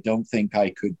that. I don't think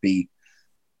I could be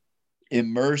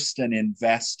immersed and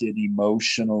invested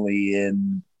emotionally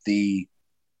in the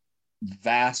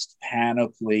vast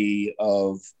panoply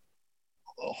of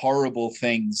horrible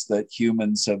things that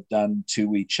humans have done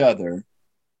to each other.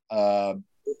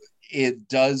 It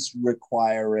does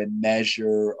require a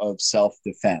measure of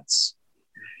self-defense.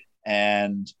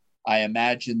 And I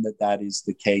imagine that that is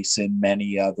the case in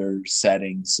many other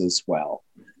settings as well.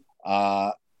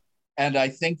 And I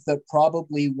think that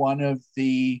probably one of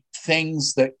the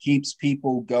things that keeps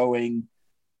people going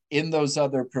in those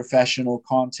other professional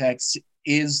contexts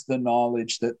is the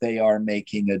knowledge that they are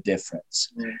making a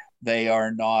difference. Mm. They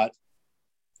are not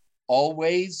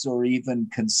always or even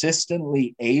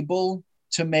consistently able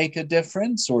to make a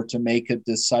difference or to make a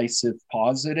decisive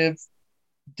positive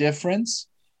difference,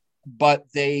 but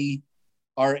they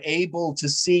are able to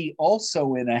see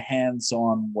also in a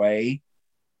hands-on way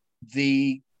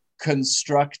the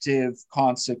constructive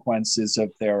consequences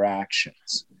of their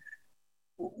actions.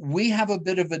 We have a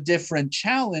bit of a different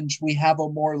challenge. We have a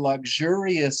more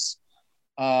luxurious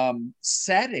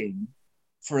setting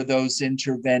for those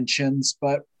interventions,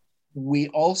 but we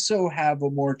also have a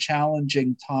more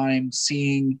challenging time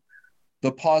seeing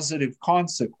the positive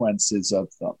consequences of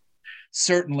them.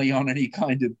 Certainly on any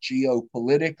kind of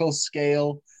geopolitical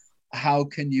scale, how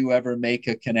can you ever make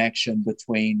a connection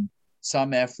between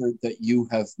some effort that you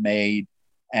have made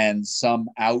and some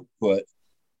output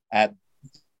at,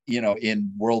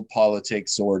 in world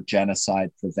politics or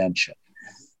genocide prevention?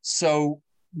 So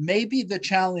maybe the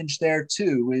challenge there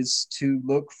too is to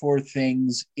look for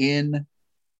things in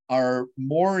our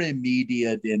more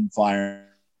immediate environment.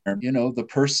 The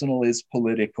personal is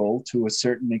political to a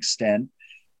certain extent.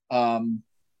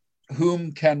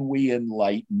 Whom can we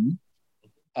enlighten?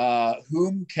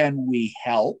 Whom can we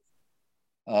help?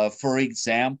 For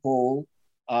example,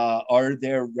 are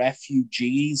there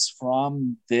refugees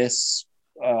from this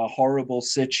horrible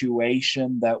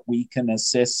situation that we can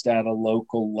assist at a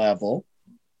local level?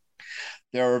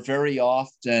 There are very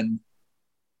often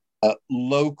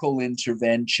local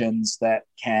interventions that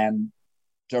can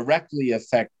directly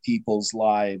affect people's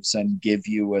lives and give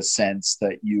you a sense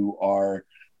that you are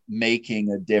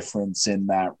making a difference in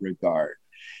that regard.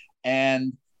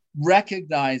 And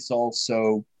recognize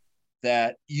also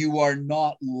that you are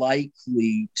not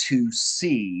likely to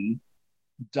see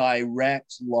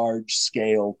direct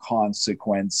large-scale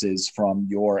consequences from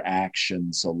your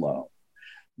actions alone.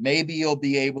 Maybe you'll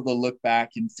be able to look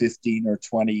back in 15 or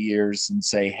 20 years and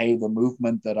say, hey, the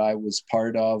movement that I was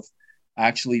part of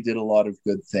actually did a lot of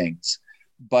good things.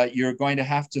 But you're going to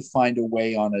have to find a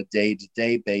way on a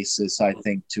day-to-day basis, I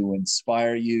think, to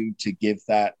inspire you, to give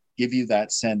you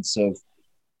that sense of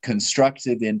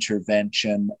constructive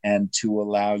intervention and to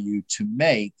allow you to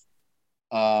make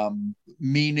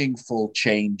meaningful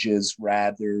changes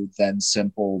rather than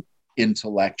simple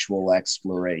intellectual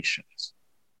explorations.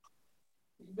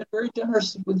 You've been very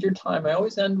generous with your time. I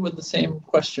always end with the same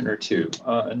question or two,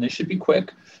 and they should be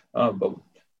quick, but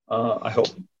I hope,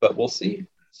 but we'll see.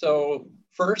 So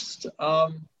first, I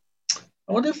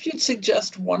wonder if you'd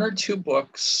suggest one or two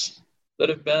books that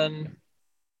have been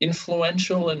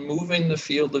influential in moving the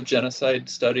field of genocide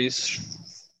studies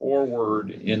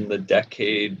forward in the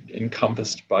decade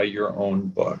encompassed by your own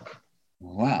book?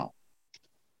 Wow.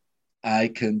 I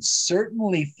can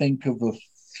certainly think of a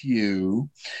few.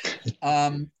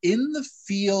 In the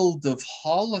field of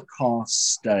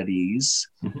Holocaust studies,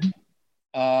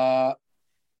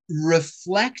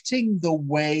 reflecting the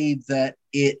way that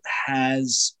it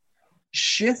has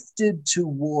shifted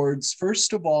towards,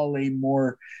 first of all, a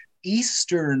more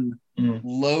Eastern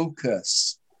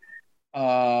locus,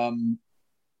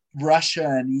 Russia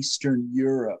and Eastern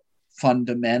Europe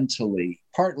fundamentally,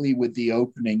 partly with the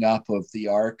opening up of the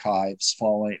archives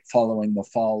following the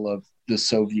fall of the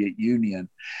Soviet Union.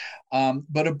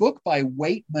 But a book by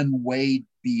Waitman Wade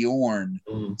Bjorn,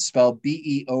 spelled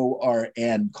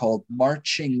Beorn, called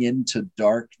Marching into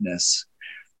Darkness.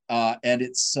 And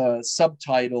its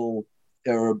subtitle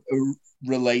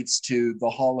relates to the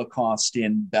Holocaust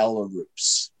in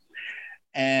Belarus.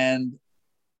 And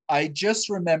I just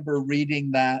remember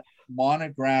reading that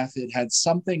monograph. It had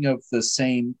something of the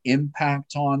same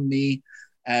impact on me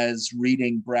as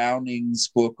reading Browning's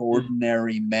book,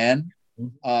 Ordinary Men,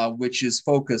 which is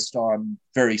focused on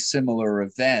very similar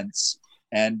events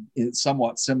and in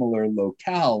somewhat similar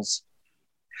locales.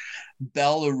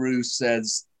 Belarus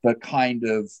as the kind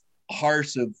of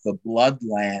heart of the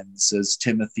bloodlands, as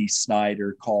Timothy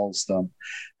Snyder calls them.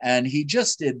 And he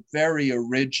just did very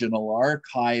original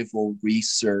archival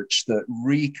research that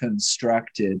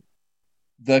reconstructed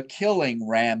the killing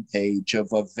rampage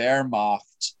of a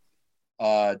Wehrmacht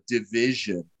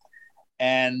division,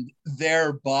 and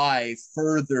thereby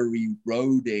further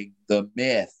eroding the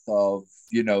myth of,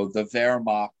 the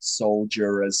Wehrmacht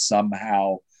soldier as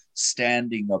somehow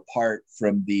standing apart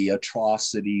from the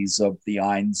atrocities of the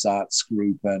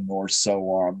Einsatzgruppen or so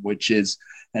on, which is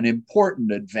an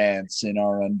important advance in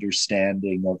our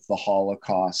understanding of the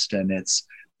Holocaust and its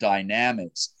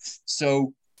dynamics.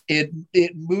 So it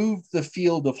moved the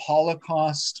field of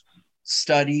Holocaust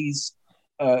studies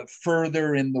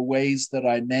further in the ways that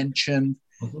I mentioned.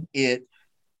 It,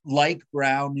 like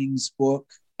Browning's book,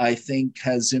 I think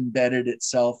has embedded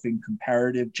itself in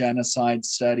comparative genocide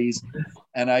studies.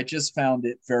 And I just found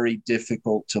it very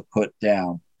difficult to put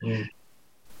down.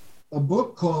 A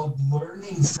book called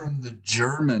Learning from the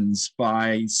Germans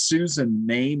by Susan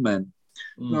Naiman.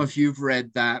 I don't know if you've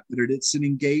read that, but it's an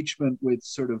engagement with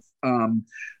sort of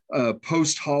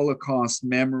post-Holocaust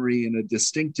memory and a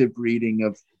distinctive reading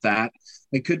of that.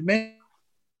 I could mention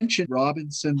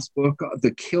Robinson's book,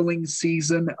 The Killing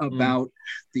Season, about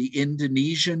the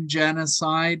Indonesian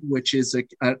genocide, which is a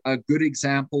good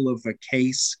example of a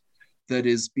case that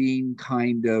is being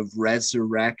kind of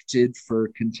resurrected for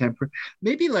contemporary.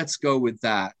 Maybe let's go with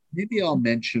that. Maybe I'll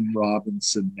mention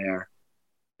Robinson there,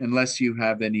 unless you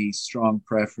have any strong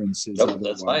preferences. Nope,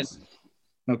 that's fine.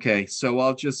 Okay, so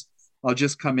I'll just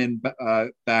come in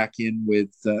back in with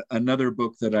another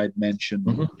book that I'd mentioned.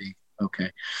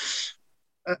 Okay.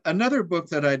 Another book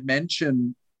that I'd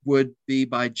mention would be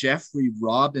by Jeffrey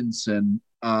Robinson,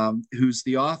 who's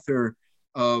the author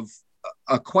of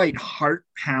a quite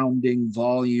heart-pounding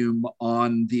volume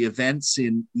on the events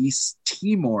in East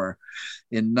Timor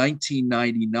in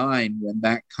 1999, when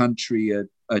that country had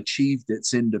achieved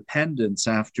its independence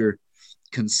after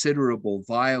considerable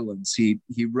violence. He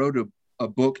wrote a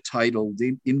book titled,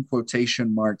 in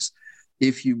quotation marks,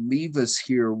 "If You Leave Us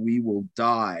Here, We Will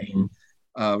Die,"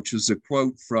 which was a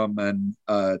quote from an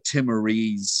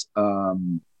Timorese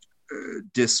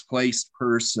displaced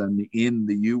person in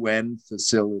the UN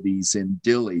facilities in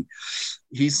Dili.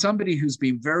 He's somebody who's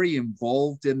been very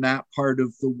involved in that part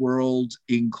of the world,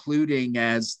 including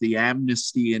as the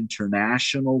Amnesty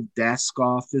International desk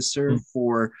officer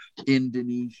for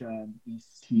Indonesia and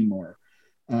East Timor.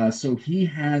 So he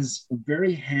has a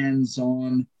very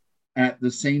hands-on, at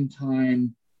the same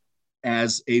time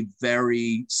as a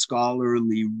very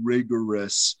scholarly,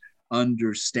 rigorous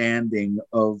understanding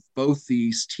of both the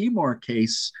East Timor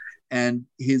case and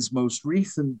his most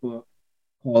recent book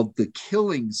called The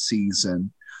Killing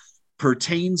Season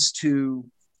pertains to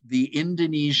the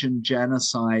Indonesian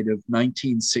genocide of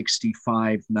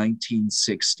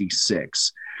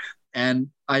 1965-1966. And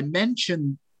I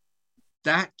mentioned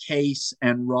that case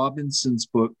and Robinson's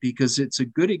book because it's a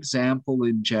good example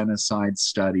in genocide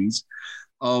studies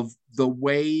of the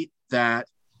way that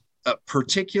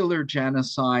particular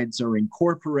genocides are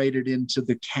incorporated into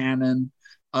the canon,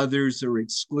 others are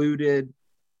excluded,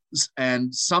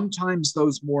 and sometimes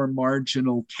those more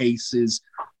marginal cases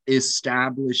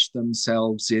establish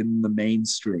themselves in the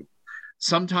mainstream.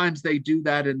 Sometimes they do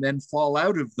that and then fall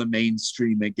out of the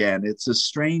mainstream again. It's a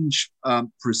strange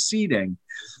proceeding,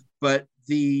 but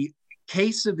the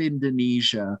case of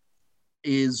Indonesia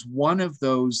is one of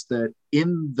those that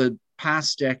in the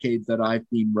past decade that I've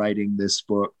been writing this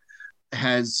book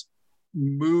has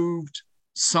moved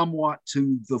somewhat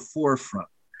to the forefront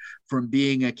from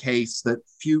being a case that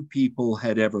few people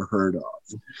had ever heard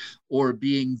of, or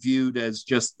being viewed as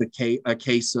just a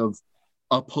case of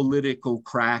a political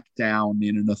crackdown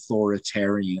in an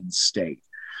authoritarian state.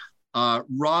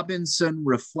 Robinson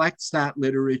reflects that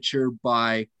literature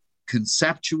by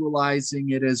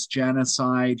conceptualizing it as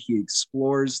genocide. He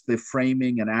explores the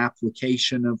framing and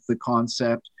application of the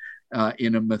concept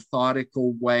in a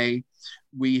methodical way.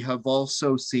 We have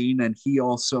also seen, and he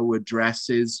also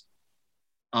addresses,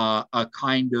 a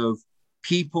kind of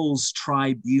people's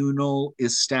tribunal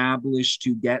established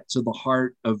to get to the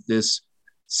heart of this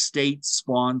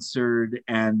state-sponsored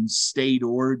and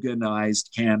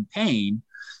state-organized campaign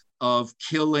of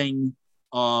killing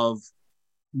of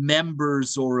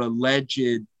members or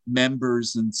alleged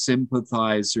members and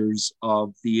sympathizers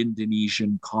of the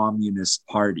Indonesian Communist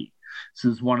Party.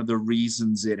 This is one of the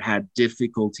reasons it had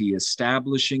difficulty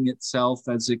establishing itself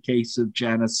as a case of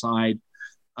genocide.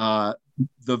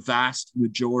 The vast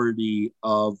majority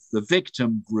of the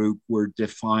victim group were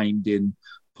defined in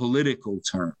political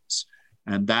terms.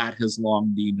 And that has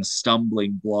long been a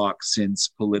stumbling block since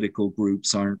political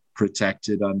groups aren't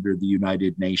protected under the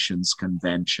United Nations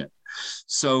Convention.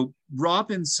 So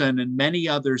Robinson and many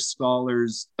other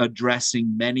scholars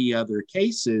addressing many other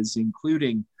cases,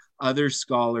 including other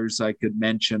scholars I could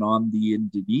mention on the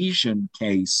Indonesian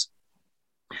case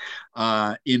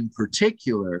in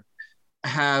particular,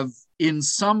 have in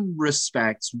some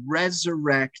respects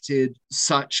resurrected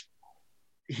such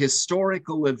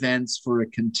historical events for a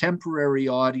contemporary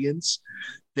audience.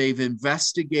 They've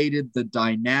investigated the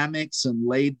dynamics and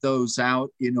laid those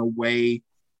out in a way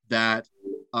that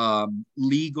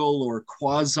legal or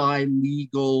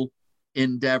quasi-legal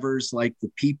endeavors like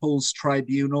the People's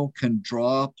Tribunal can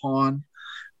draw upon.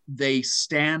 They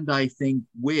stand, I think,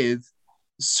 with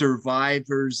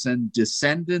survivors and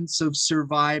descendants of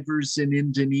survivors in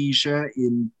Indonesia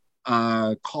in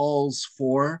calls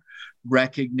for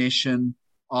recognition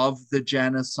of the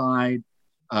genocide,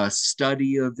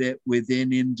 study of it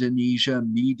within Indonesia,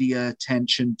 media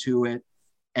attention to it,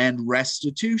 and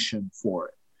restitution for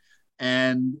it.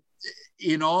 And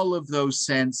in all of those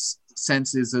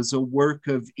senses, as a work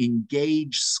of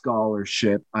engaged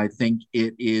scholarship, I think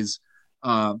it is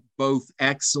both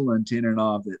excellent in and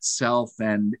of itself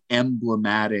and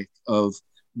emblematic of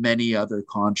many other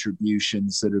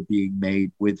contributions that are being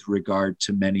made with regard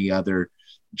to many other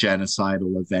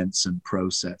genocidal events and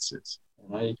processes.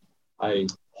 I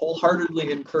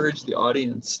wholeheartedly encourage the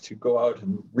audience to go out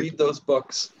and read those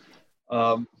books.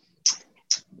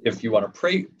 If you want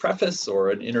a preface or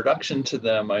an introduction to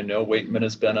them, I know Waitman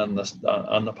has been on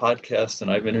the podcast, and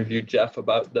I've interviewed Jeff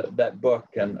about that book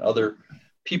and other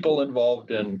people involved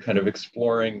in kind of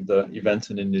exploring the events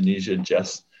in Indonesia,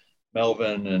 Jess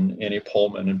Melvin and Annie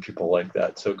Pullman and people like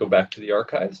that. So go back to the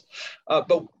archives.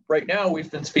 But right now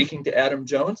we've been speaking to Adam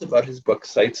Jones about his book,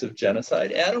 Sites of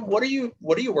Genocide. Adam, what are you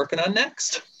working on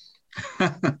next?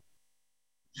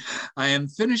 I am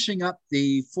finishing up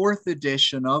the 4th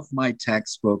edition of my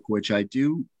textbook, which I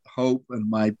do hope, and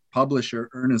my publisher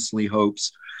earnestly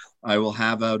hopes, I will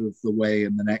have out of the way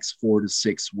in the next 4 to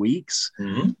 6 weeks.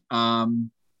 Mm-hmm.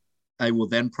 I will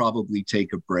then probably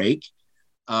take a break.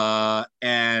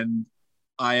 And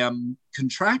I am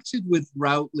contracted with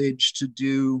Routledge to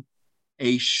do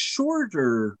a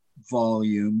shorter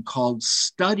volume called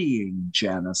Studying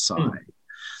Genocide,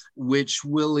 which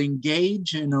will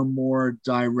engage in a more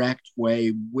direct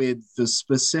way with the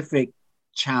specific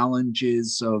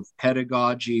challenges of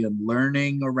pedagogy and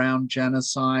learning around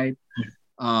genocide,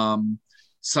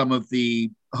 some of the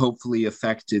hopefully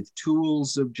effective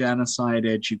tools of genocide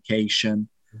education,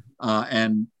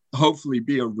 and hopefully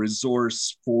be a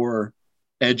resource for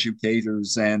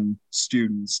educators and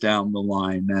students down the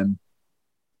line, and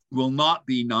will not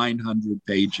be 900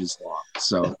 pages long.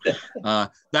 So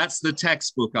that's the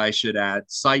textbook, I should add.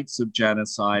 Sites of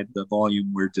Genocide, the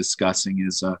volume we're discussing,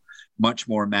 is a much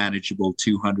more manageable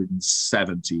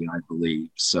 270, I believe.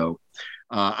 So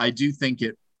I do think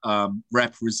it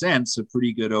represents a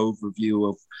pretty good overview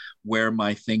of where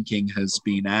my thinking has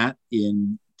been at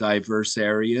in diverse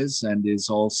areas, and is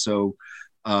also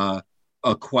a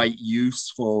quite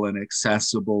useful and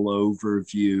accessible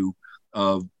overview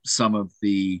of some of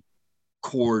the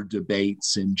core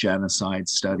debates in genocide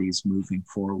studies moving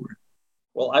forward.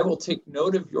 Well, I will take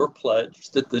note of your pledge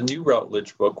that the new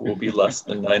Routledge book will be less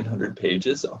than 900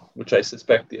 pages, which I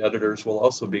suspect the editors will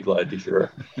also be glad to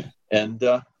hear. And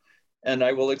And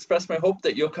I will express my hope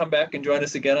that you'll come back and join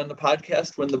us again on the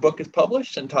podcast when the book is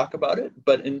published and talk about it.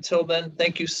 But until then,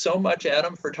 thank you so much,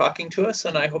 Adam, for talking to us.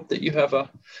 And I hope that you have a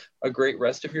great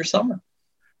rest of your summer.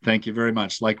 Thank you very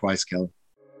much. Likewise, Kelly.